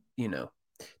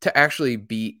to actually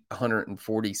beat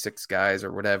 146 guys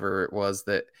or whatever it was,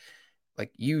 that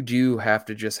like you do have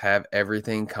to just have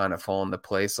everything kind of fall into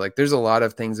place. Like there's a lot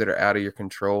of things that are out of your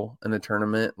control in a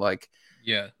tournament. Like,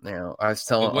 yeah. I was But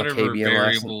telling on whatever KBN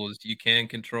last night. variables you can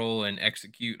control and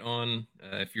execute on,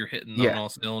 if you're hitting on Yeah, all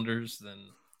cylinders, then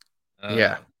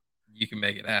yeah, uh, you can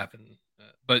make it happen.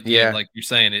 But yeah, yeah, like you're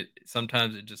saying, it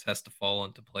sometimes it just has to fall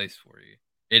into place for you.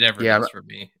 It ever yeah. does for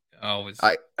me.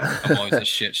 I, I'm always a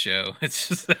shit show. It's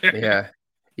just there. yeah,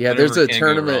 yeah. Whatever can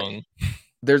go wrong.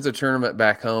 There's a tournament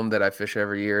back home that I fish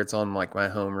every year. It's on like my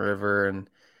home river, and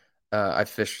I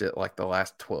fished it like the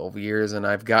last 12 years, and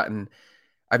I've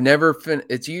never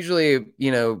it's usually,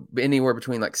 anywhere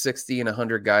between like 60 and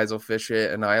 100 guys will fish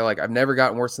it. And I've never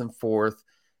gotten worse than fourth,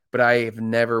 but I have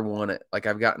never won it. Like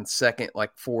I've gotten second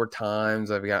like 4 times.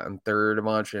 I've gotten third a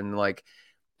bunch. And like,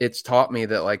 it's taught me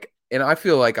that like, and I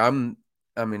feel like I'm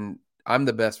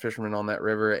the best fisherman on that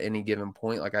river at any given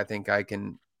point. Like I think I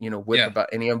can, whip Yeah, about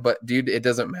any of them, but dude, it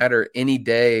doesn't matter any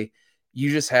day. You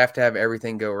just have to have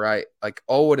everything go right. Like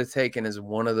all would have taken is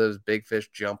one of those big fish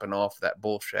jumping off that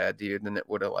bull shad, dude, and it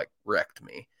would have like wrecked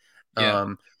me. yeah,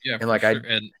 Um, yeah, and for like sure.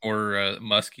 And or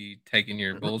Muskie taking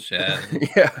your bull shad and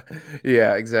yeah,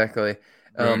 yeah, exactly.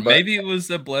 But maybe it was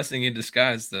a blessing in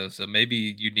disguise though. So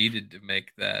maybe you needed to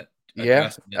make that yeah,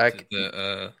 adjustment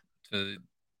to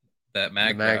that the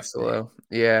mag mag craft. slow.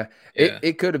 Yeah. It Yeah,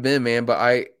 it could have been, man, but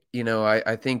I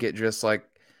think it just like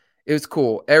it was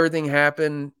cool. Everything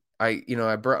happened. I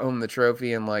brought home the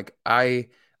trophy, and like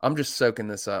I'm just soaking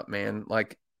this up, man.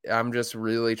 Like I'm just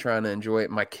really trying to enjoy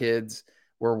it. My kids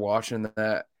were watching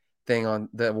that thing on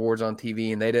the awards on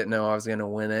TV, and they didn't know I was going to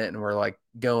win it, and we're like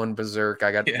going berserk.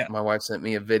 yeah, My wife sent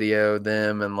me a video of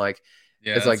them, and like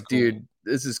yeah. it's That's like, cool. dude,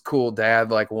 this is cool. Dad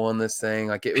like won this thing.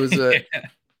 Like Yeah,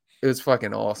 it was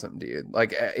fucking awesome, dude.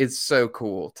 Like it's so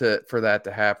cool for that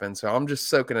to happen. So I'm just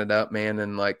soaking it up, man,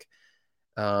 and like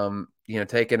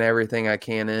taking everything I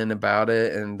can in about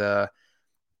it. And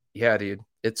yeah, dude,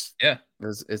 yeah.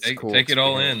 it's a cool Take it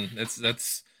all experience. in.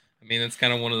 That's. I mean, that's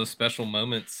kind of one of those special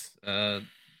moments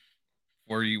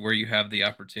where you have the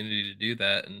opportunity to do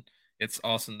that, and it's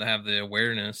awesome to have the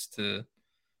awareness to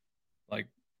like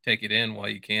take it in while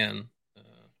you can,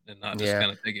 and not just Yeah.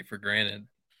 kind of take it for granted.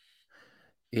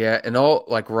 Yeah, and all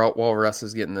like while Russ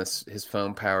is getting his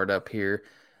phone powered up here,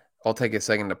 I'll take a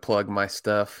second to plug my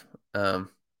stuff.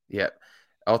 Yeah,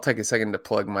 I'll take a second to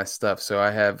plug my stuff. So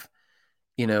I have,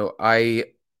 I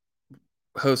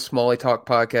host Smalley Talk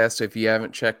podcast. So if you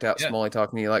haven't checked out Yeah, Smalley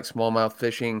Talk and you like smallmouth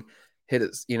fishing, hit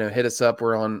us up.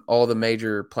 We're on all the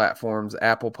major platforms: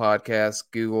 Apple Podcasts,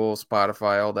 Google,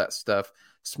 Spotify, all that stuff.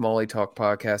 Smalley Talk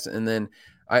podcast, and then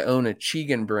I own a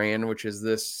Chegan brand, which is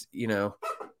this,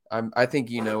 I think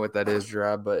you know what that is,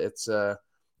 Rob, but it's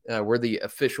we're the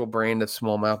official brand of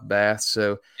smallmouth bass.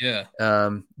 So yeah,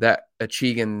 that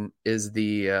Achigan is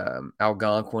the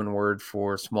Algonquin word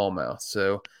for smallmouth.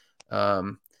 So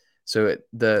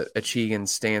the Achigan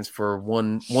stands for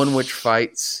one which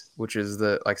fights, which is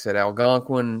the, like I said,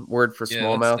 Algonquin word for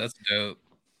smallmouth. That's dope.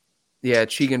 Yeah,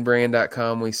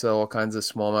 CheganBrand.com. We sell all kinds of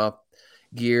smallmouth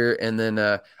gear. And then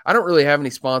I don't really have any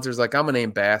sponsors. Like, I'm an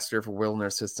ambassador for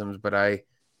Wilderness Systems, but I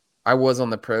was on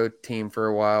the pro team for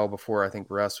a while before I think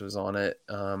Russ was on it.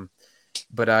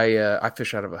 But I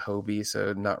fish out of a Hobie,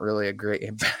 so not really a great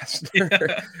ambassador.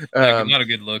 Not a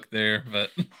good look there, but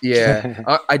yeah,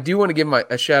 I do want to give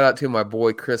a shout out to my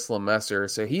boy Chris Lemesser.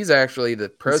 So he's actually the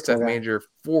pro staff manager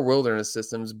for Wilderness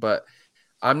Systems, but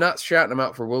I'm not shouting him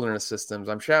out for Wilderness Systems.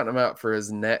 I'm shouting him out for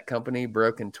his net company,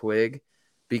 Broken Twig,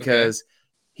 because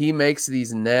he makes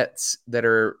these nets that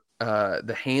are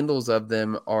the handles of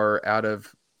them are out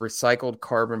of recycled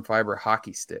carbon fiber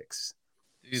hockey sticks.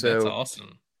 Dude, that's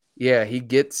awesome. Yeah, he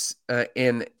gets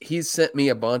and he's sent me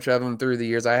a bunch of them through the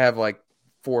years. I have like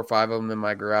 4 or 5 of them in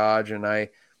my garage, and I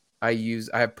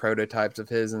have prototypes of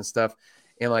his and stuff.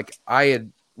 And like, I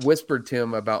had whispered to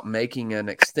him about making an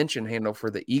extension handle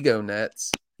for the Ego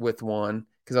nets with one,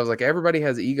 because I was like, everybody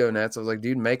has Ego nets. I was like,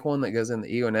 dude, make one that goes in the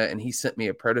Ego net. And he sent me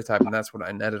a prototype, and that's what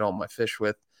I netted all my fish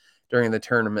with during the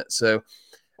tournament. So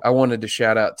I wanted to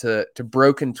shout out to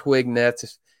Broken Twig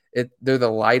nets. They're the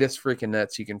lightest freaking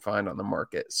nets you can find on the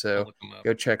market. So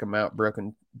go check them out.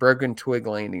 Broken Twig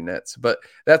landing nets. But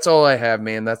that's all I have,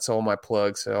 man. That's all my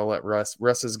plugs. So I'll let Russ.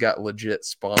 Russ has got legit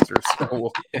sponsors, so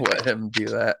we'll let him do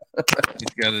that. He's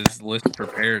got his list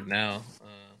prepared now.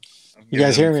 You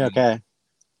guys hear me okay?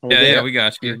 Yeah, we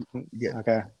got you. Yeah.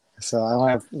 Okay. So I only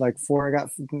have like 4. I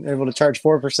got able to charge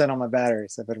 4% on my battery,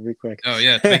 so I better be quick. Oh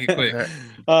yeah, make it quick.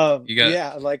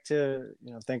 I'd like to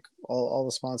thank all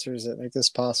the sponsors that make this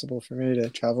possible for me to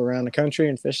travel around the country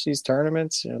and fish these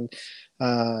tournaments. And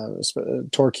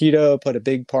Torpedo put a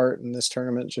big part in this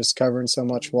tournament, just covering so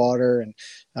much water, and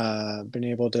been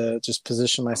able to just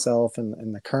position myself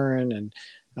in the current and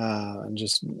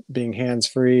just being hands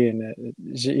free, and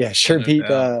sure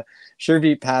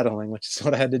beat paddling, which is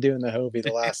what I had to do in the Hobie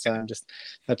the last time. Just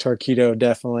that Torpedo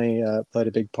definitely played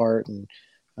a big part, and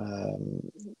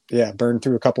burned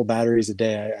through a couple batteries a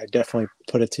day. I definitely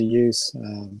put it to use.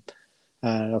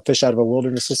 I fish out of a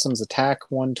Wilderness Systems Attack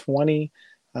 120.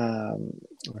 I've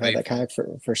had that kayak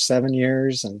for 7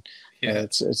 years, and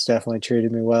it's definitely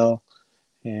treated me well.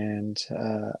 And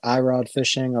I-rod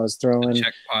fishing, I was throwing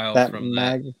check pile that from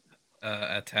mag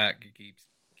that Attack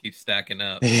keeps stacking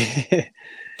up.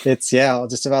 It's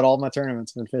just about all my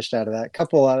tournaments have been fished out of that. A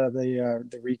couple out of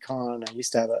the Recon. I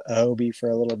used to have a Hobie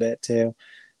for a little bit too.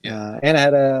 And I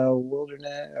had a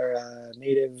Wilderness or a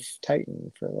Native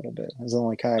Titan for a little bit. It was the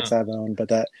only kayaks I've owned, but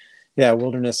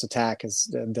Wilderness Attack has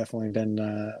definitely been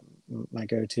my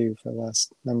go-to for the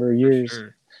last number of years.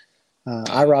 Sure.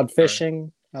 I-rod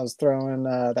fishing. I was throwing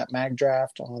that mag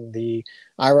draft on the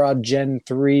iRod Gen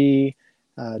 3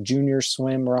 junior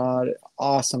swim rod.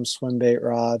 Awesome swim bait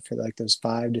rod for like those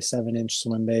 5 to 7 inch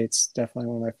swim baits. Definitely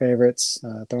one of my favorites.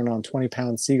 Throwing on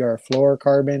 20-pound Seaguar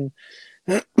fluorocarbon.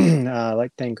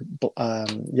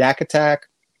 Yak Attack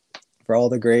for all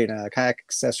the great kayak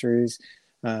accessories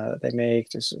they make,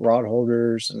 just rod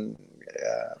holders and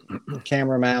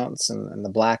camera mounts and the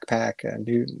black pack,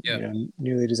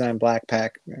 newly designed black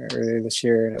pack earlier this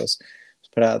year, and it was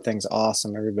put out. Things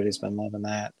awesome. Everybody's been loving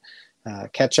that.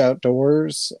 Catch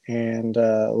Outdoors and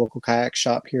local kayak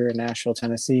shop here in Nashville,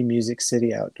 Tennessee, Music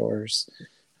City Outdoors.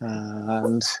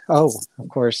 And of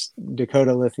course,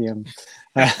 Dakota Lithium.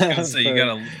 I was gonna say you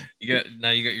got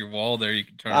your wall there. You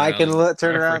can turn. I can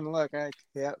turn around and look.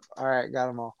 All right, got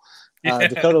them all.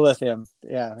 Dakota Lithium.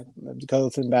 Yeah, Dakota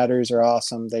Lithium batteries are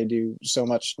awesome. They do so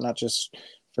much, not just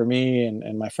for me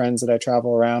and my friends that I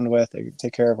travel around with. They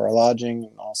take care of our lodging,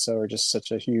 and also are just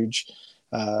such a huge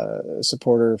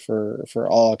supporter for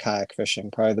all kayak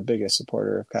fishing. Probably the biggest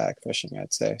supporter of kayak fishing,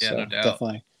 I'd say. Yeah, so no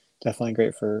doubt. Definitely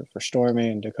great for Stormy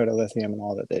and Dakota Lithium and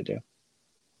all that they do.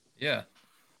 Yeah.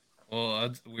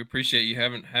 Well, we appreciate you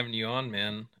having you on,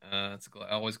 man. It's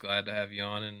always glad to have you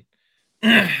on, and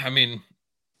I mean,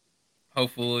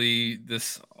 hopefully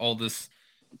all this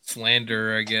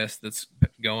slander, I guess, that's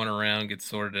going around gets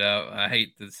sorted out. I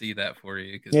hate to see that for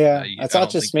you. It's not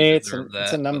just me. It's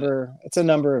a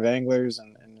number of anglers,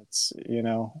 and it's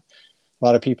a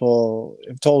lot of people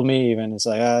have told me even it's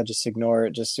like just ignore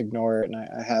it, and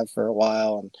I have for a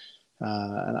while,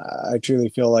 And I truly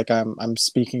feel like I'm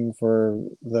speaking for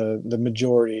the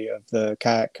majority of the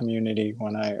kayak community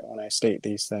when I state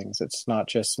these things. It's not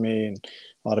just me, and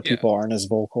a lot of Yeah. people aren't as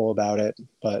vocal about it.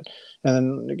 But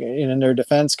and then in their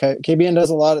defense, KBN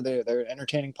does a lot of their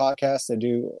entertaining podcasts.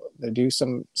 They do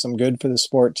some good for the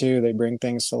sport too. They bring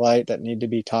things to light that need to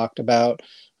be talked about,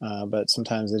 but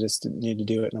sometimes they just need to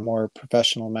do it in a more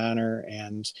professional manner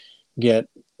and get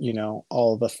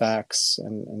all the facts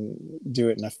and do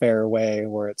it in a fair way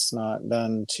where it's not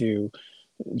done to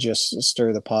just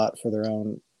stir the pot for their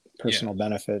own personal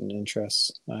benefit and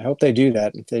interests. I hope they do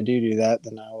that. If they do that,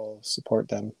 then I will support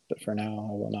them. But for now,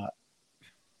 I will not.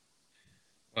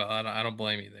 Well, I don't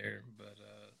blame you there,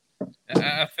 but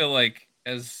I feel like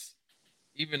as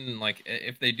even like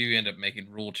if they do end up making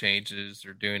rule changes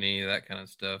or doing any of that kind of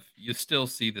stuff, you still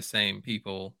see the same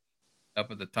people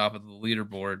up at the top of the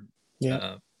leaderboard.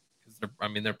 Yeah.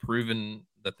 Because they're proven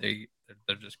that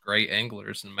they're just great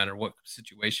anglers no matter what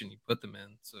situation you put them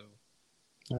in. So.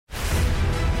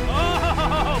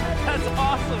 Oh, that's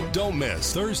awesome. Don't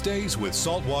miss Thursdays with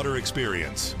Saltwater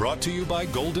Experience, brought to you by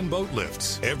Golden Boat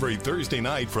Lifts, every Thursday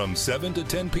night from 7 to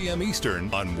 10 p.m.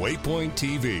 Eastern on Waypoint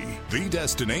TV, the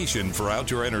destination for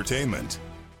outdoor entertainment.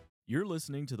 You're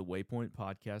listening to the Waypoint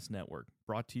Podcast Network,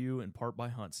 brought to you in part by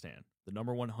HuntStand, the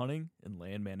 #1 hunting and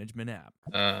land management app.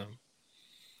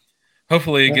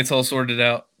 Hopefully it gets all sorted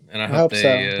out, and I hope so.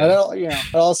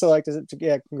 I'd also like to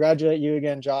congratulate you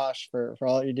again, Josh, for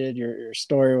all you did. Your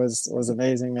story was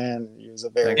amazing, man. It was a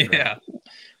very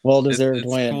well deserved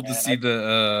win. It's cool to see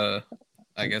the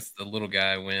I guess the little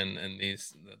guy win, and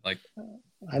these like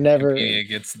I never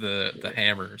against the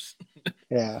hammers.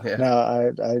 No,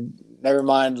 I never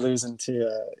mind losing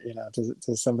to to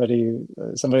somebody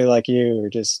like you, who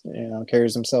just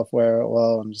carries himself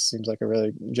well and just seems like a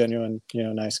really genuine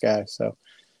nice guy. So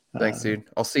thanks, dude.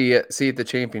 I'll see you at the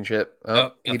championship.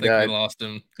 I think died. we lost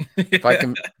him. If I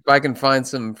can find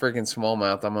some freaking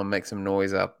smallmouth, I'm gonna make some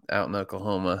noise out in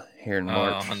Oklahoma here in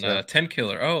March. On 10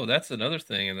 killer. Oh, that's another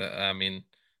thing that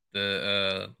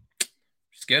the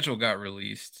schedule got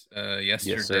released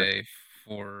yesterday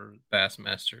for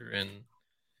Bassmaster, and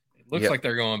it looks like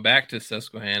they're going back to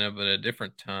Susquehanna, but at a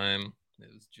different time. It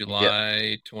was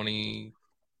July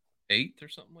 28th or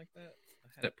something like that. I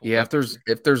had it pulled up.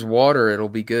 If there's water, it'll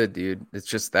be good, dude. It's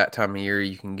just that time of year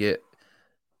you can get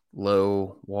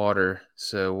low water,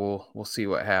 so we'll see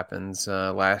what happens.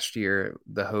 Last year,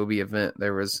 the Hobie event,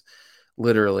 there was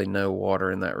literally no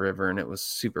water in that river, and it was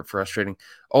super frustrating.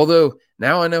 Although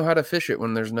now I know how to fish it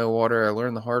when there's no water. I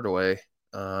learned the hard way.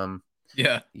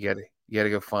 You gotta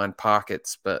go find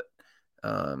pockets, but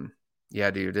dude,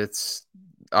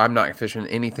 I'm not fishing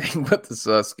anything but the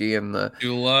Susky and the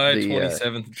July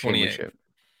 27th and 28th.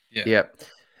 Yeah.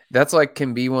 That's like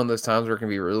can be one of those times where it can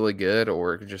be really good,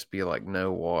 or it could just be like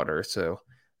no water. So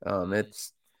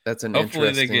that's an hopefully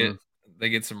interesting. They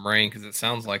get some rain, because it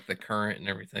sounds like the current and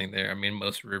everything there. I mean,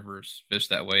 most rivers fish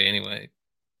that way anyway,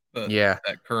 but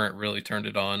that current really turned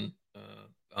it on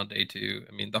day 2.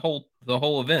 I mean, the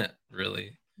whole event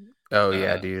really. Oh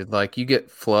yeah, dude! Like you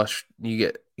get flushed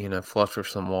with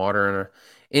some water in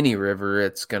any river.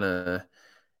 It's gonna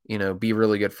be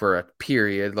really good for a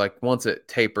period. Like once it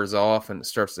tapers off and it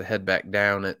starts to head back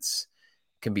down,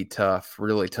 can be tough,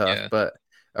 really tough. Yeah. But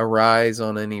a rise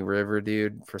on any river,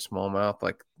 dude, for smallmouth,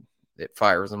 like it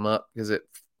fires them up because it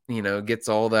gets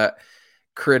all that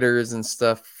critters and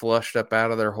stuff flushed up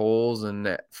out of their holes, and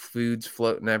that food's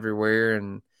floating everywhere,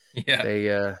 and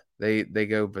they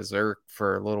go berserk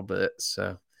for a little bit.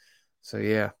 So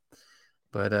yeah.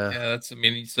 But so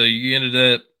you ended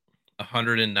up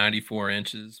 194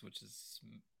 inches, which is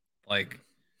like,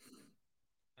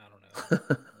 I don't know,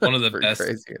 one of the best.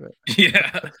 Crazy,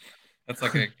 yeah, that's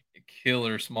like a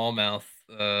killer smallmouth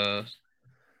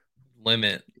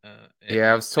limit.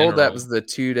 I was told that was the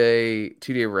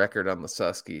two-day record on the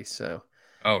Susky. So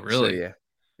oh really? So,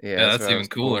 yeah, that's even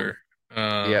cooler.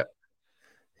 Yeah.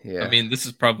 I mean, this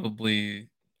is probably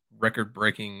record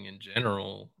breaking in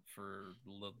general for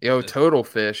total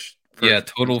fish.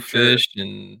 Total fish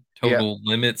and total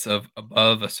limits of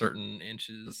above a certain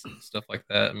inches and stuff like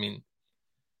that. I mean,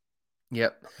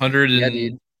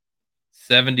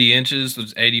 170 inches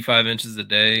was 85 inches a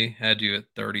day. Had you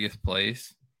at 30th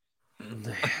place.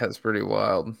 That's pretty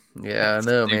wild. Yeah, I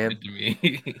know, man. To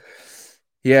me.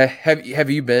 Yeah, have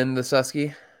you been to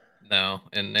Susky? No,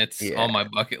 and it's on my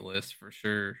bucket list for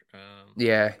sure.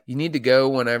 You need to go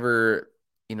whenever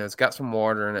it's got some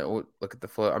water in it. Look at the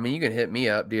flow. I mean, you can hit me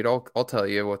up, dude. I'll tell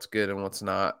you what's good and what's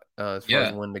not as far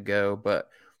as when to go. But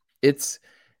it's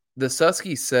the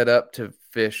Susky set up to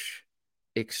fish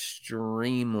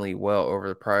extremely well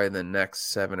over probably the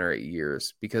next 7 or 8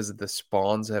 years because the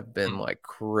spawns have been like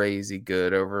crazy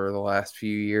good over the last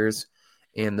few years,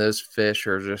 and those fish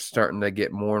are just starting to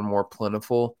get more and more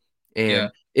plentiful, and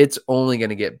it's only going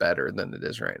to get better than it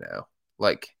is right now.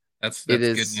 Like that's it good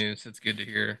is, news. It's good to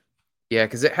hear. yeah,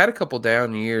 because it had a couple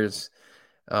down years,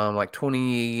 like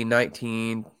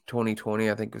 2019,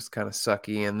 2020, I think was kind of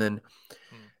sucky, and then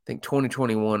I think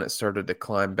 2021 it started to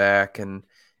climb back, and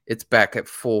it's back at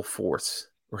full force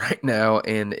right now,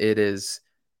 and it is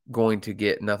going to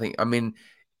get nothing. I mean,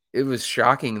 it was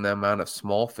shocking the amount of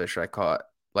small fish I caught,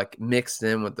 like mixed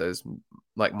in with those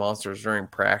like monsters during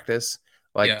practice.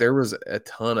 Like there was a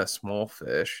ton of small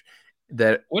fish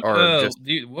that are just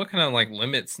what kind of like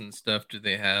limits and stuff do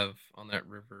they have on that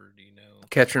river? Do you know?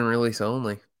 catch and release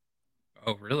only.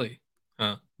 Oh, really?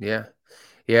 Huh. Yeah.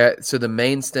 Yeah. So the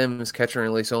main stem is catch and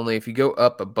release only. If you go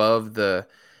up above the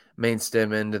main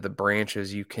stem into the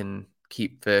branches, you can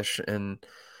keep fish. And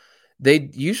they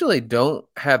usually don't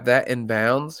have that in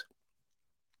bounds.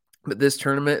 But this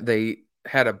tournament, they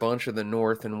had a bunch of the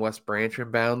north and west branch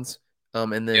in bounds.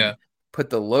 And then put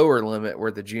the lower limit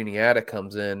where the Juniata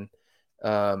comes in,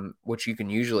 which you can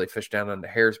usually fish down into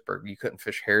Harrisburg. You couldn't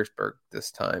fish Harrisburg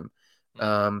this time.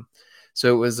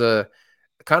 So it was a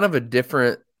kind of a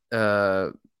different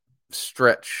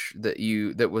stretch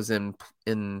that was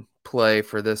in play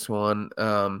for this one.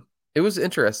 It was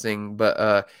interesting,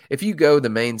 but if you go the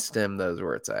main stem, those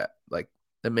where it's at, like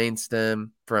the main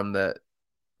stem from the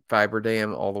Fiber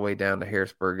Dam all the way down to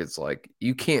Harrisburg, it's like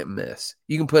you can't miss.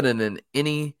 You can put it in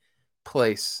any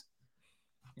place.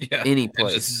 Yeah, any and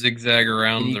place. just zigzag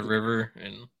around the can, river,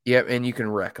 and and you can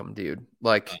wreck them, dude.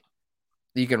 Like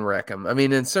you can wreck them. I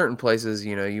mean, in certain places,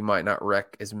 you might not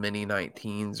wreck as many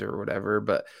 19s or whatever,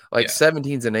 but like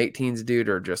 17s and 18s, dude,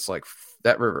 are just like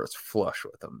that river is flush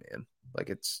with them, man. Like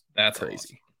that's crazy.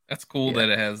 Awesome. That's cool that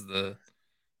it has the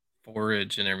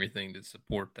forage and everything to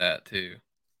support that too.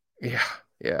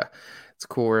 Yeah, it's a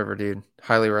cool river, dude.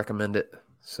 Highly recommend it.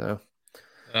 So,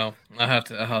 well, I'll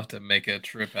have to make a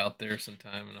trip out there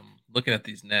sometime, and I'm looking at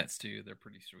these nets too. They're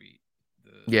pretty sweet.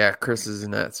 Chris's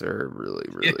nets are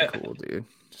really cool, dude.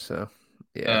 So,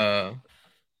 yeah.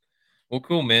 Well,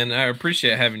 cool, man. I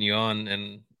appreciate having you on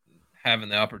and having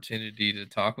the opportunity to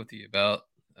talk with you about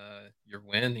your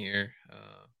win here.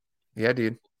 Yeah,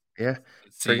 dude. Yeah.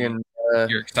 Friggin'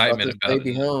 your excitement about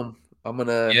baby home. I'm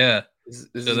gonna. This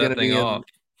is gonna be off.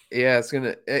 Yeah,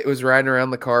 it was riding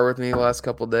around the car with me the last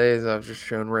couple of days. I was just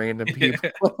showing random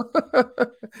people.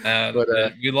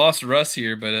 But we lost Russ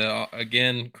here, but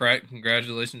again,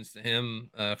 congratulations to him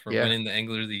for winning the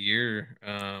Angler of the Year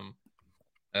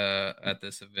at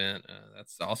this event.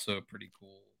 That's also a pretty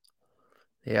cool.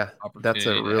 Yeah, that's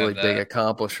a really big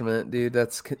accomplishment, dude.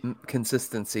 That's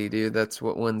consistency, dude. That's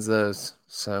what wins those.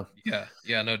 So yeah,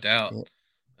 no doubt.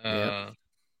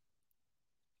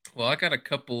 Well, I got a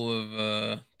couple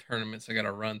of tournaments I got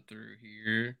to run through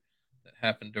here that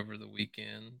happened over the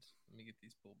weekend. Let me get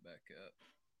these pulled back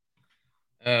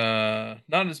up.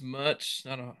 Not as much,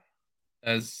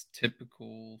 as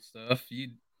typical stuff.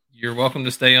 You're welcome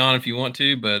to stay on if you want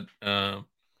to, but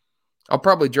I'll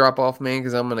probably drop off, man,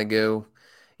 because I'm gonna go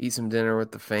eat some dinner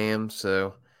with the fam.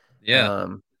 So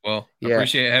well, I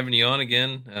appreciate having you on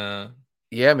again.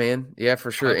 Yeah, man. Yeah,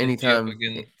 for sure. Anytime.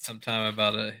 Again, sometime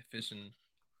about fishing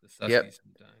the Susky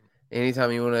sometime.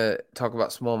 Anytime you want to talk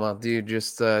about smallmouth, dude,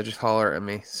 just holler at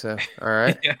me. So, all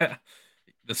right.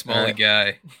 The smallie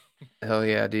guy. Hell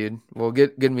yeah, dude. Well,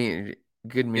 good meeting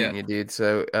you, dude.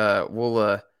 So,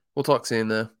 we'll talk soon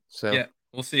though. So yeah,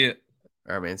 we'll see you.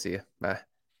 All right, man. See you. Bye.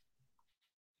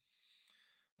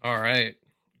 All right,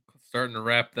 starting to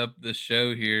wrap up this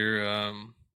show here.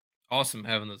 Awesome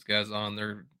having those guys on.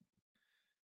 They're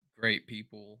great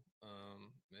people,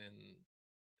 and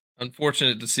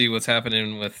unfortunate to see what's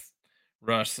happening with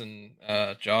Russ and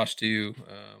Josh too.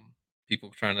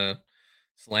 People trying to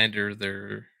slander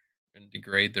and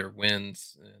degrade their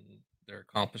wins and their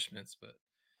accomplishments, but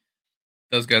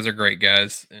those guys are great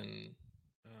guys, and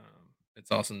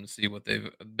it's awesome to see what they've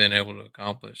been able to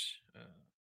accomplish.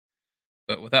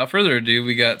 But without further ado,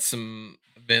 we got some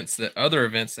other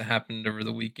events that happened over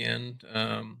the weekend.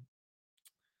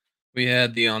 We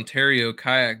had the Ontario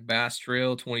Kayak Bass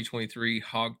Trail 2023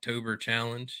 Hogtober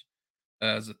Challenge.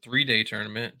 As a 3-day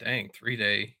tournament. Dang,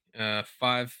 3-day.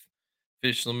 5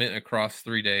 fish limit across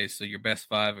 3 days. So your best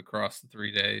 5 across the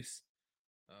 3 days.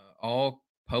 All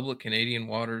public Canadian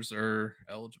waters are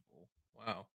eligible.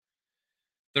 Wow.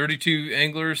 32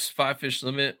 anglers, 5 fish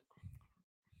limit.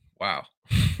 Wow.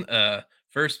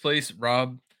 First place,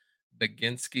 Rob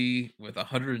Baginski with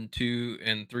 102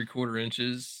 3/4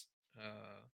 inches.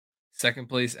 Second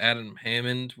place, Adam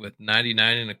Hammond with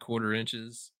 99.25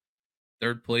 inches.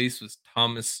 Third place was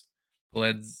Thomas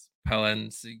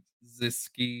Palenzinski.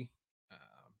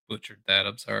 Butchered that.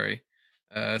 I'm sorry.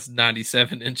 It's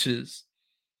 97 inches.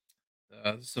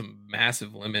 Some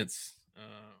massive limits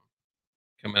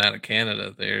coming out of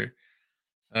Canada there.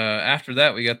 After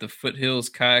that, we got the Foothills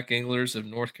Kayak Anglers of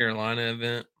North Carolina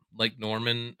event, Lake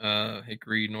Norman,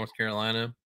 Hickory, North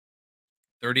Carolina.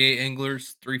 38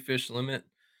 anglers, 3 fish limit.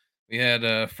 We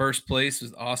had first place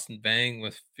was Austin Bang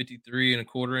with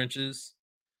 53.25 inches.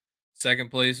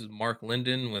 Second place was Mark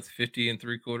Linden with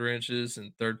 50.75 inches,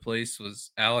 and third place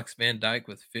was Alex Van Dyke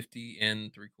with 50.75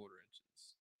 inches.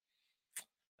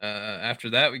 After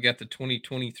that, we got the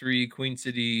 2023 Queen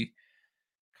City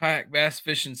Kayak Bass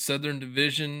Fishing Southern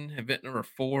Division, event number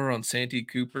 4 on Santee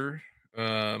Cooper.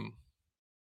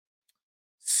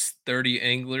 30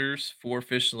 anglers, 4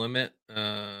 fish limit.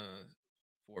 4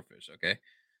 fish, okay.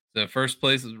 The first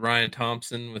place was Ryan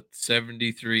Thompson with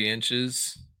 73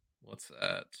 inches. What's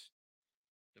that?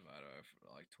 Divided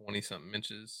by like 20 something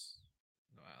inches.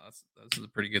 Wow, those are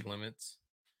pretty good limits.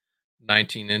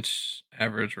 19-inch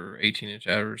average or 18-inch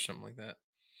average, something like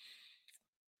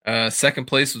that. Second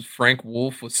place was Frank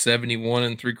Wolf with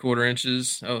 71.75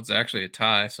 inches. Oh, it's actually a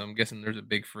tie, so I'm guessing there's a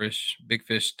big fish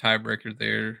tiebreaker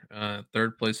there.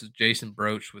 Third place is Jason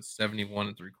Broach with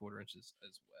 71.75 inches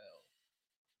as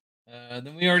well.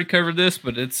 Then we already covered this,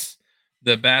 but it's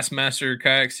the Bassmaster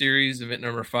Kayak Series, event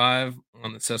number 5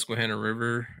 on the Susquehanna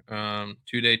River,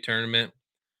 2-day tournament.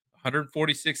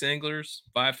 146 anglers,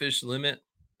 5 fish limit.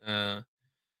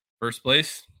 First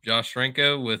place, Josh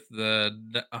Renko with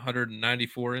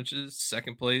 194 inches.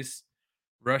 Second place,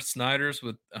 Russ Snyders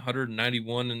with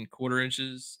 191.25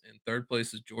 inches. And third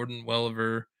place is Jordan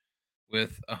Welliver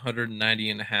with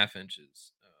 190.5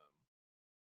 inches.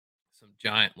 Some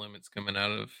giant limits coming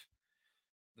out of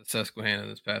the Susquehanna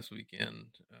this past weekend.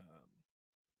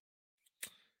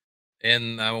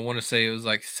 And I want to say it was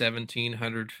like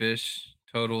 1,700 fish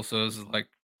total. So it was like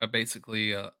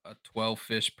basically a 12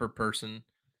 fish per person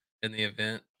in the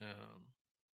event.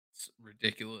 It's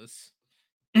ridiculous.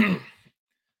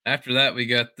 After that, we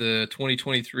got the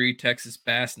 2023 Texas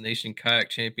Bass Nation Kayak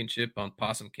Championship on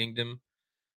Possum Kingdom,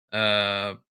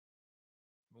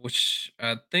 which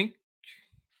I think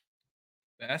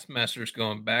Bassmaster's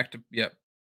going back to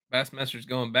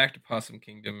Possum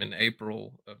Kingdom in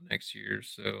April of next year.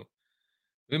 So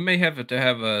we may have to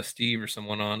have Steve or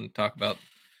someone on to talk about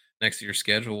next year's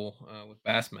schedule with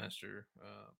Bassmaster.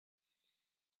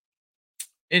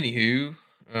 Anywho,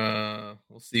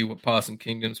 we'll see what Possum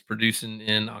Kingdom's producing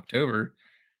in October.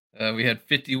 We had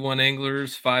 51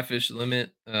 anglers, 5 fish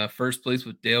limit. First place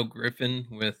with Dale Griffin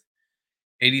with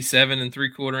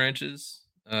 87.75 inches.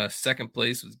 Second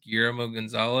place was Guillermo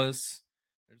Gonzalez.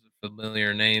 There's a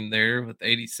familiar name there with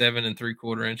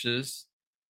 87.75 inches.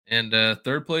 And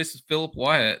third place is Philip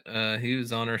Wyatt. He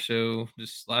was on our show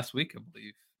just last week, I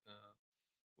believe,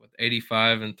 with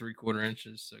 85.75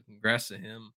 inches. So congrats to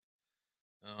him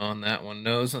on that one.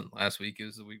 No, it wasn't last week. It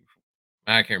was the week before.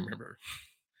 I can't remember.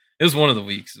 It was one of the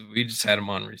weeks. We just had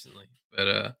him on recently.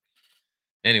 But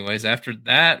anyways, after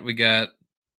that, we got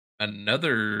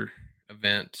another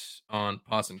event on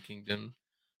Possum Kingdom,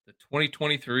 the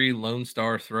 2023 Lone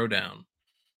Star Throwdown.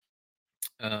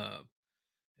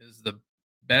 Is the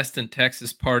best in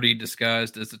Texas party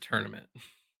disguised as a tournament.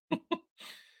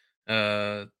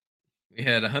 We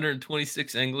had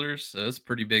 126 anglers, so it's a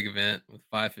pretty big event with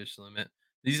 5 fish limit.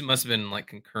 These must have been like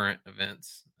concurrent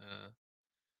events.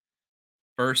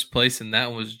 First place in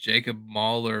that was Jacob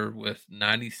Mahler with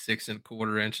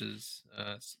 96.25 inches.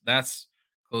 So that's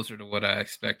closer to what I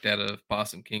expect out of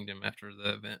Possum Kingdom after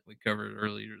the event we covered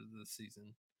earlier this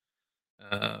season.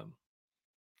 To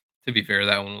be fair,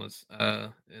 that one was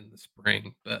in the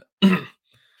spring, but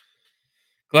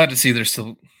glad to see there's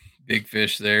still big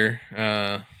fish there.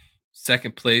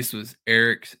 Second place was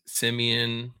Eric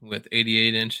Simeon with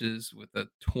 88 inches with a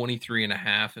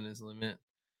 23.5 in his limit.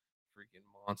 Freaking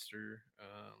monster.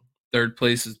 Third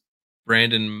place is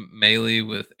Brandon Maley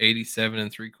with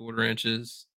 87.75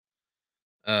 inches.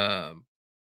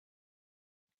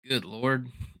 Good Lord.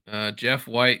 Jeff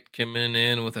White coming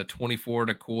in with a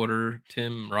 24.25.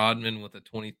 Tim Rodman with a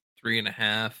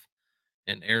 23.5.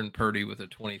 And Aaron Purdy with a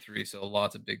 23. So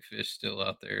lots of big fish still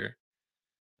out there.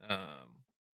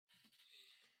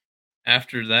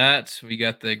 After that, we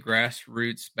got the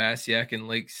Grassroots Bass Yak and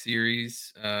Lake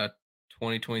Series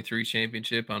 2023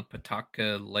 Championship on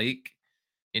Pawtucket Lake,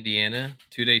 Indiana.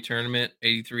 2-day tournament,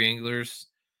 83 anglers,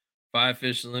 5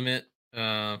 fish limit.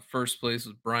 First place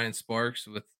was Brian Sparks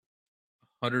with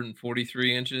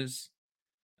 143 inches.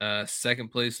 Second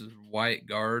place was Wyatt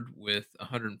Guard with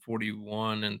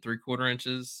 141 3/4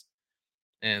 inches.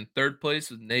 And third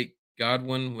place was Nate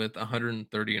Godwin with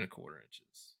 130 1/4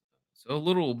 inches. So a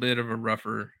little bit of a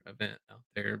rougher event out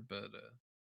there, but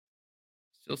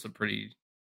still some pretty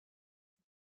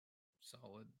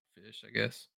solid fish, I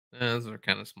guess. Those are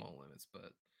kind of small limits,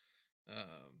 but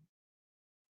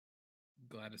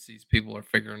glad to see people are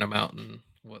figuring them out in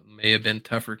what may have been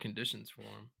tougher conditions for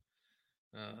them.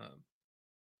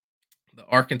 The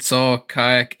Arkansas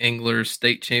Kayak Anglers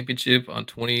State Championship on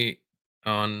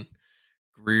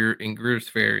Greer's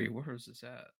Ferry. Where was this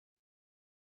at?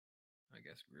 I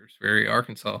guess Greer's Ferry,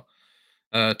 Arkansas.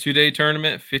 2-day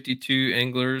tournament, 52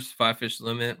 anglers, 5-fish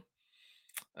limit.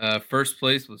 First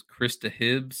place was Krista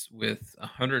Hibbs with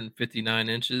 159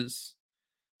 inches.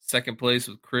 Second place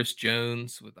was Chris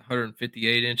Jones with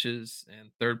 158 inches.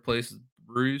 And third place is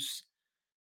Bruce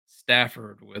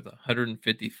Stafford with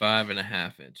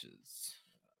 155.5 inches.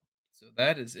 So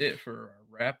that is it for our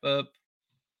wrap up.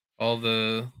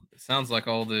 It sounds like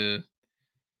all the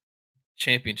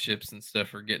championships and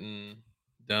stuff are getting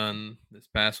done this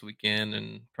past weekend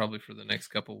and probably for the next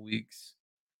couple weeks.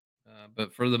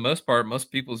 But for the most part,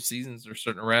 most people's seasons are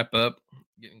starting to wrap up,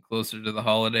 getting closer to the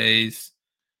holidays.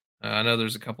 I know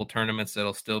there's a couple tournaments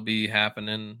that'll still be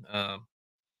happening.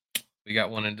 We got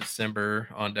one in December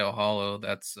on Del Hollow.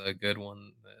 That's a good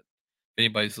one. That if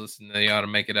anybody's listening, they ought to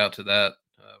make it out to that.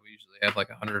 We usually have like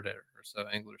 100 or so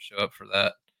anglers show up for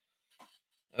that.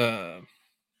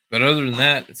 But other than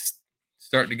that, it's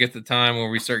starting to get the time where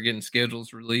we start getting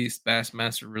schedules released.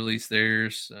 Bassmaster released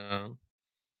theirs.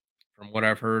 From what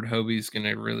I've heard, Hobie's going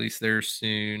to release theirs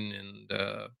soon, and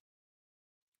I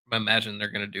imagine they're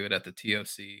going to do it at the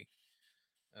TOC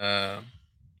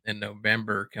in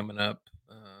November coming up.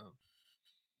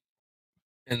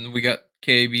 And we got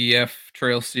KBF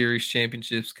Trail Series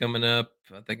Championships coming up,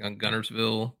 I think on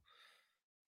Gunnersville.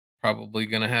 Probably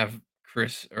going to have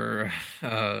Chris or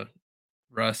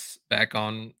Russ back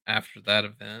on after that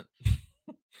event.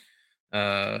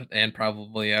 And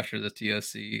probably after the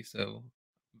TOC. So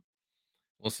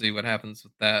we'll see what happens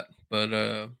with that. But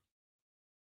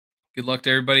good luck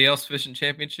to everybody else fishing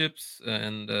championships.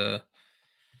 And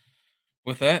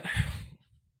with that,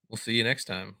 we'll see you next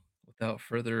time. Without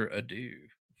further ado.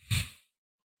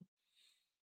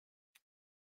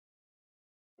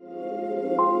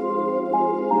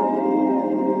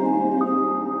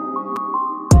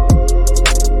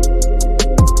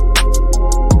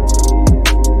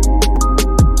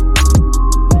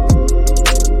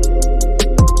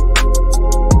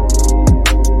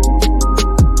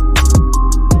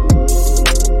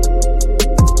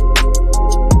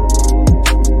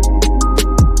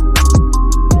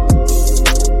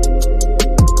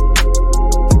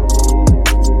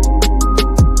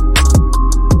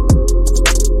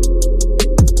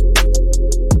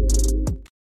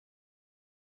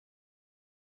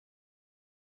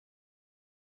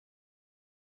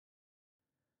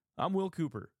 I'm Will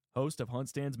Cooper, host of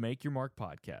HuntStand's Make Your Mark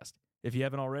podcast. If you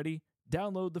haven't already,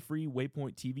 download the free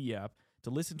Waypoint TV app to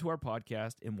listen to our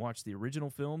podcast and watch the original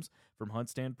films from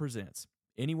HuntStand Presents,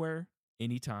 anywhere,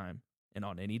 anytime, and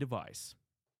on any device.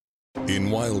 In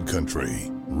Wild Country,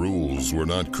 rules were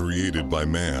not created by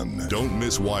man. Don't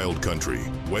miss Wild Country,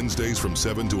 Wednesdays from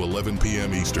 7 to 11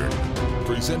 p.m. Eastern.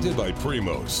 Presented by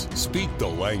Primos. Speak the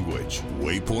language.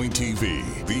 Waypoint TV,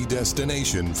 the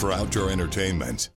destination for outdoor entertainment.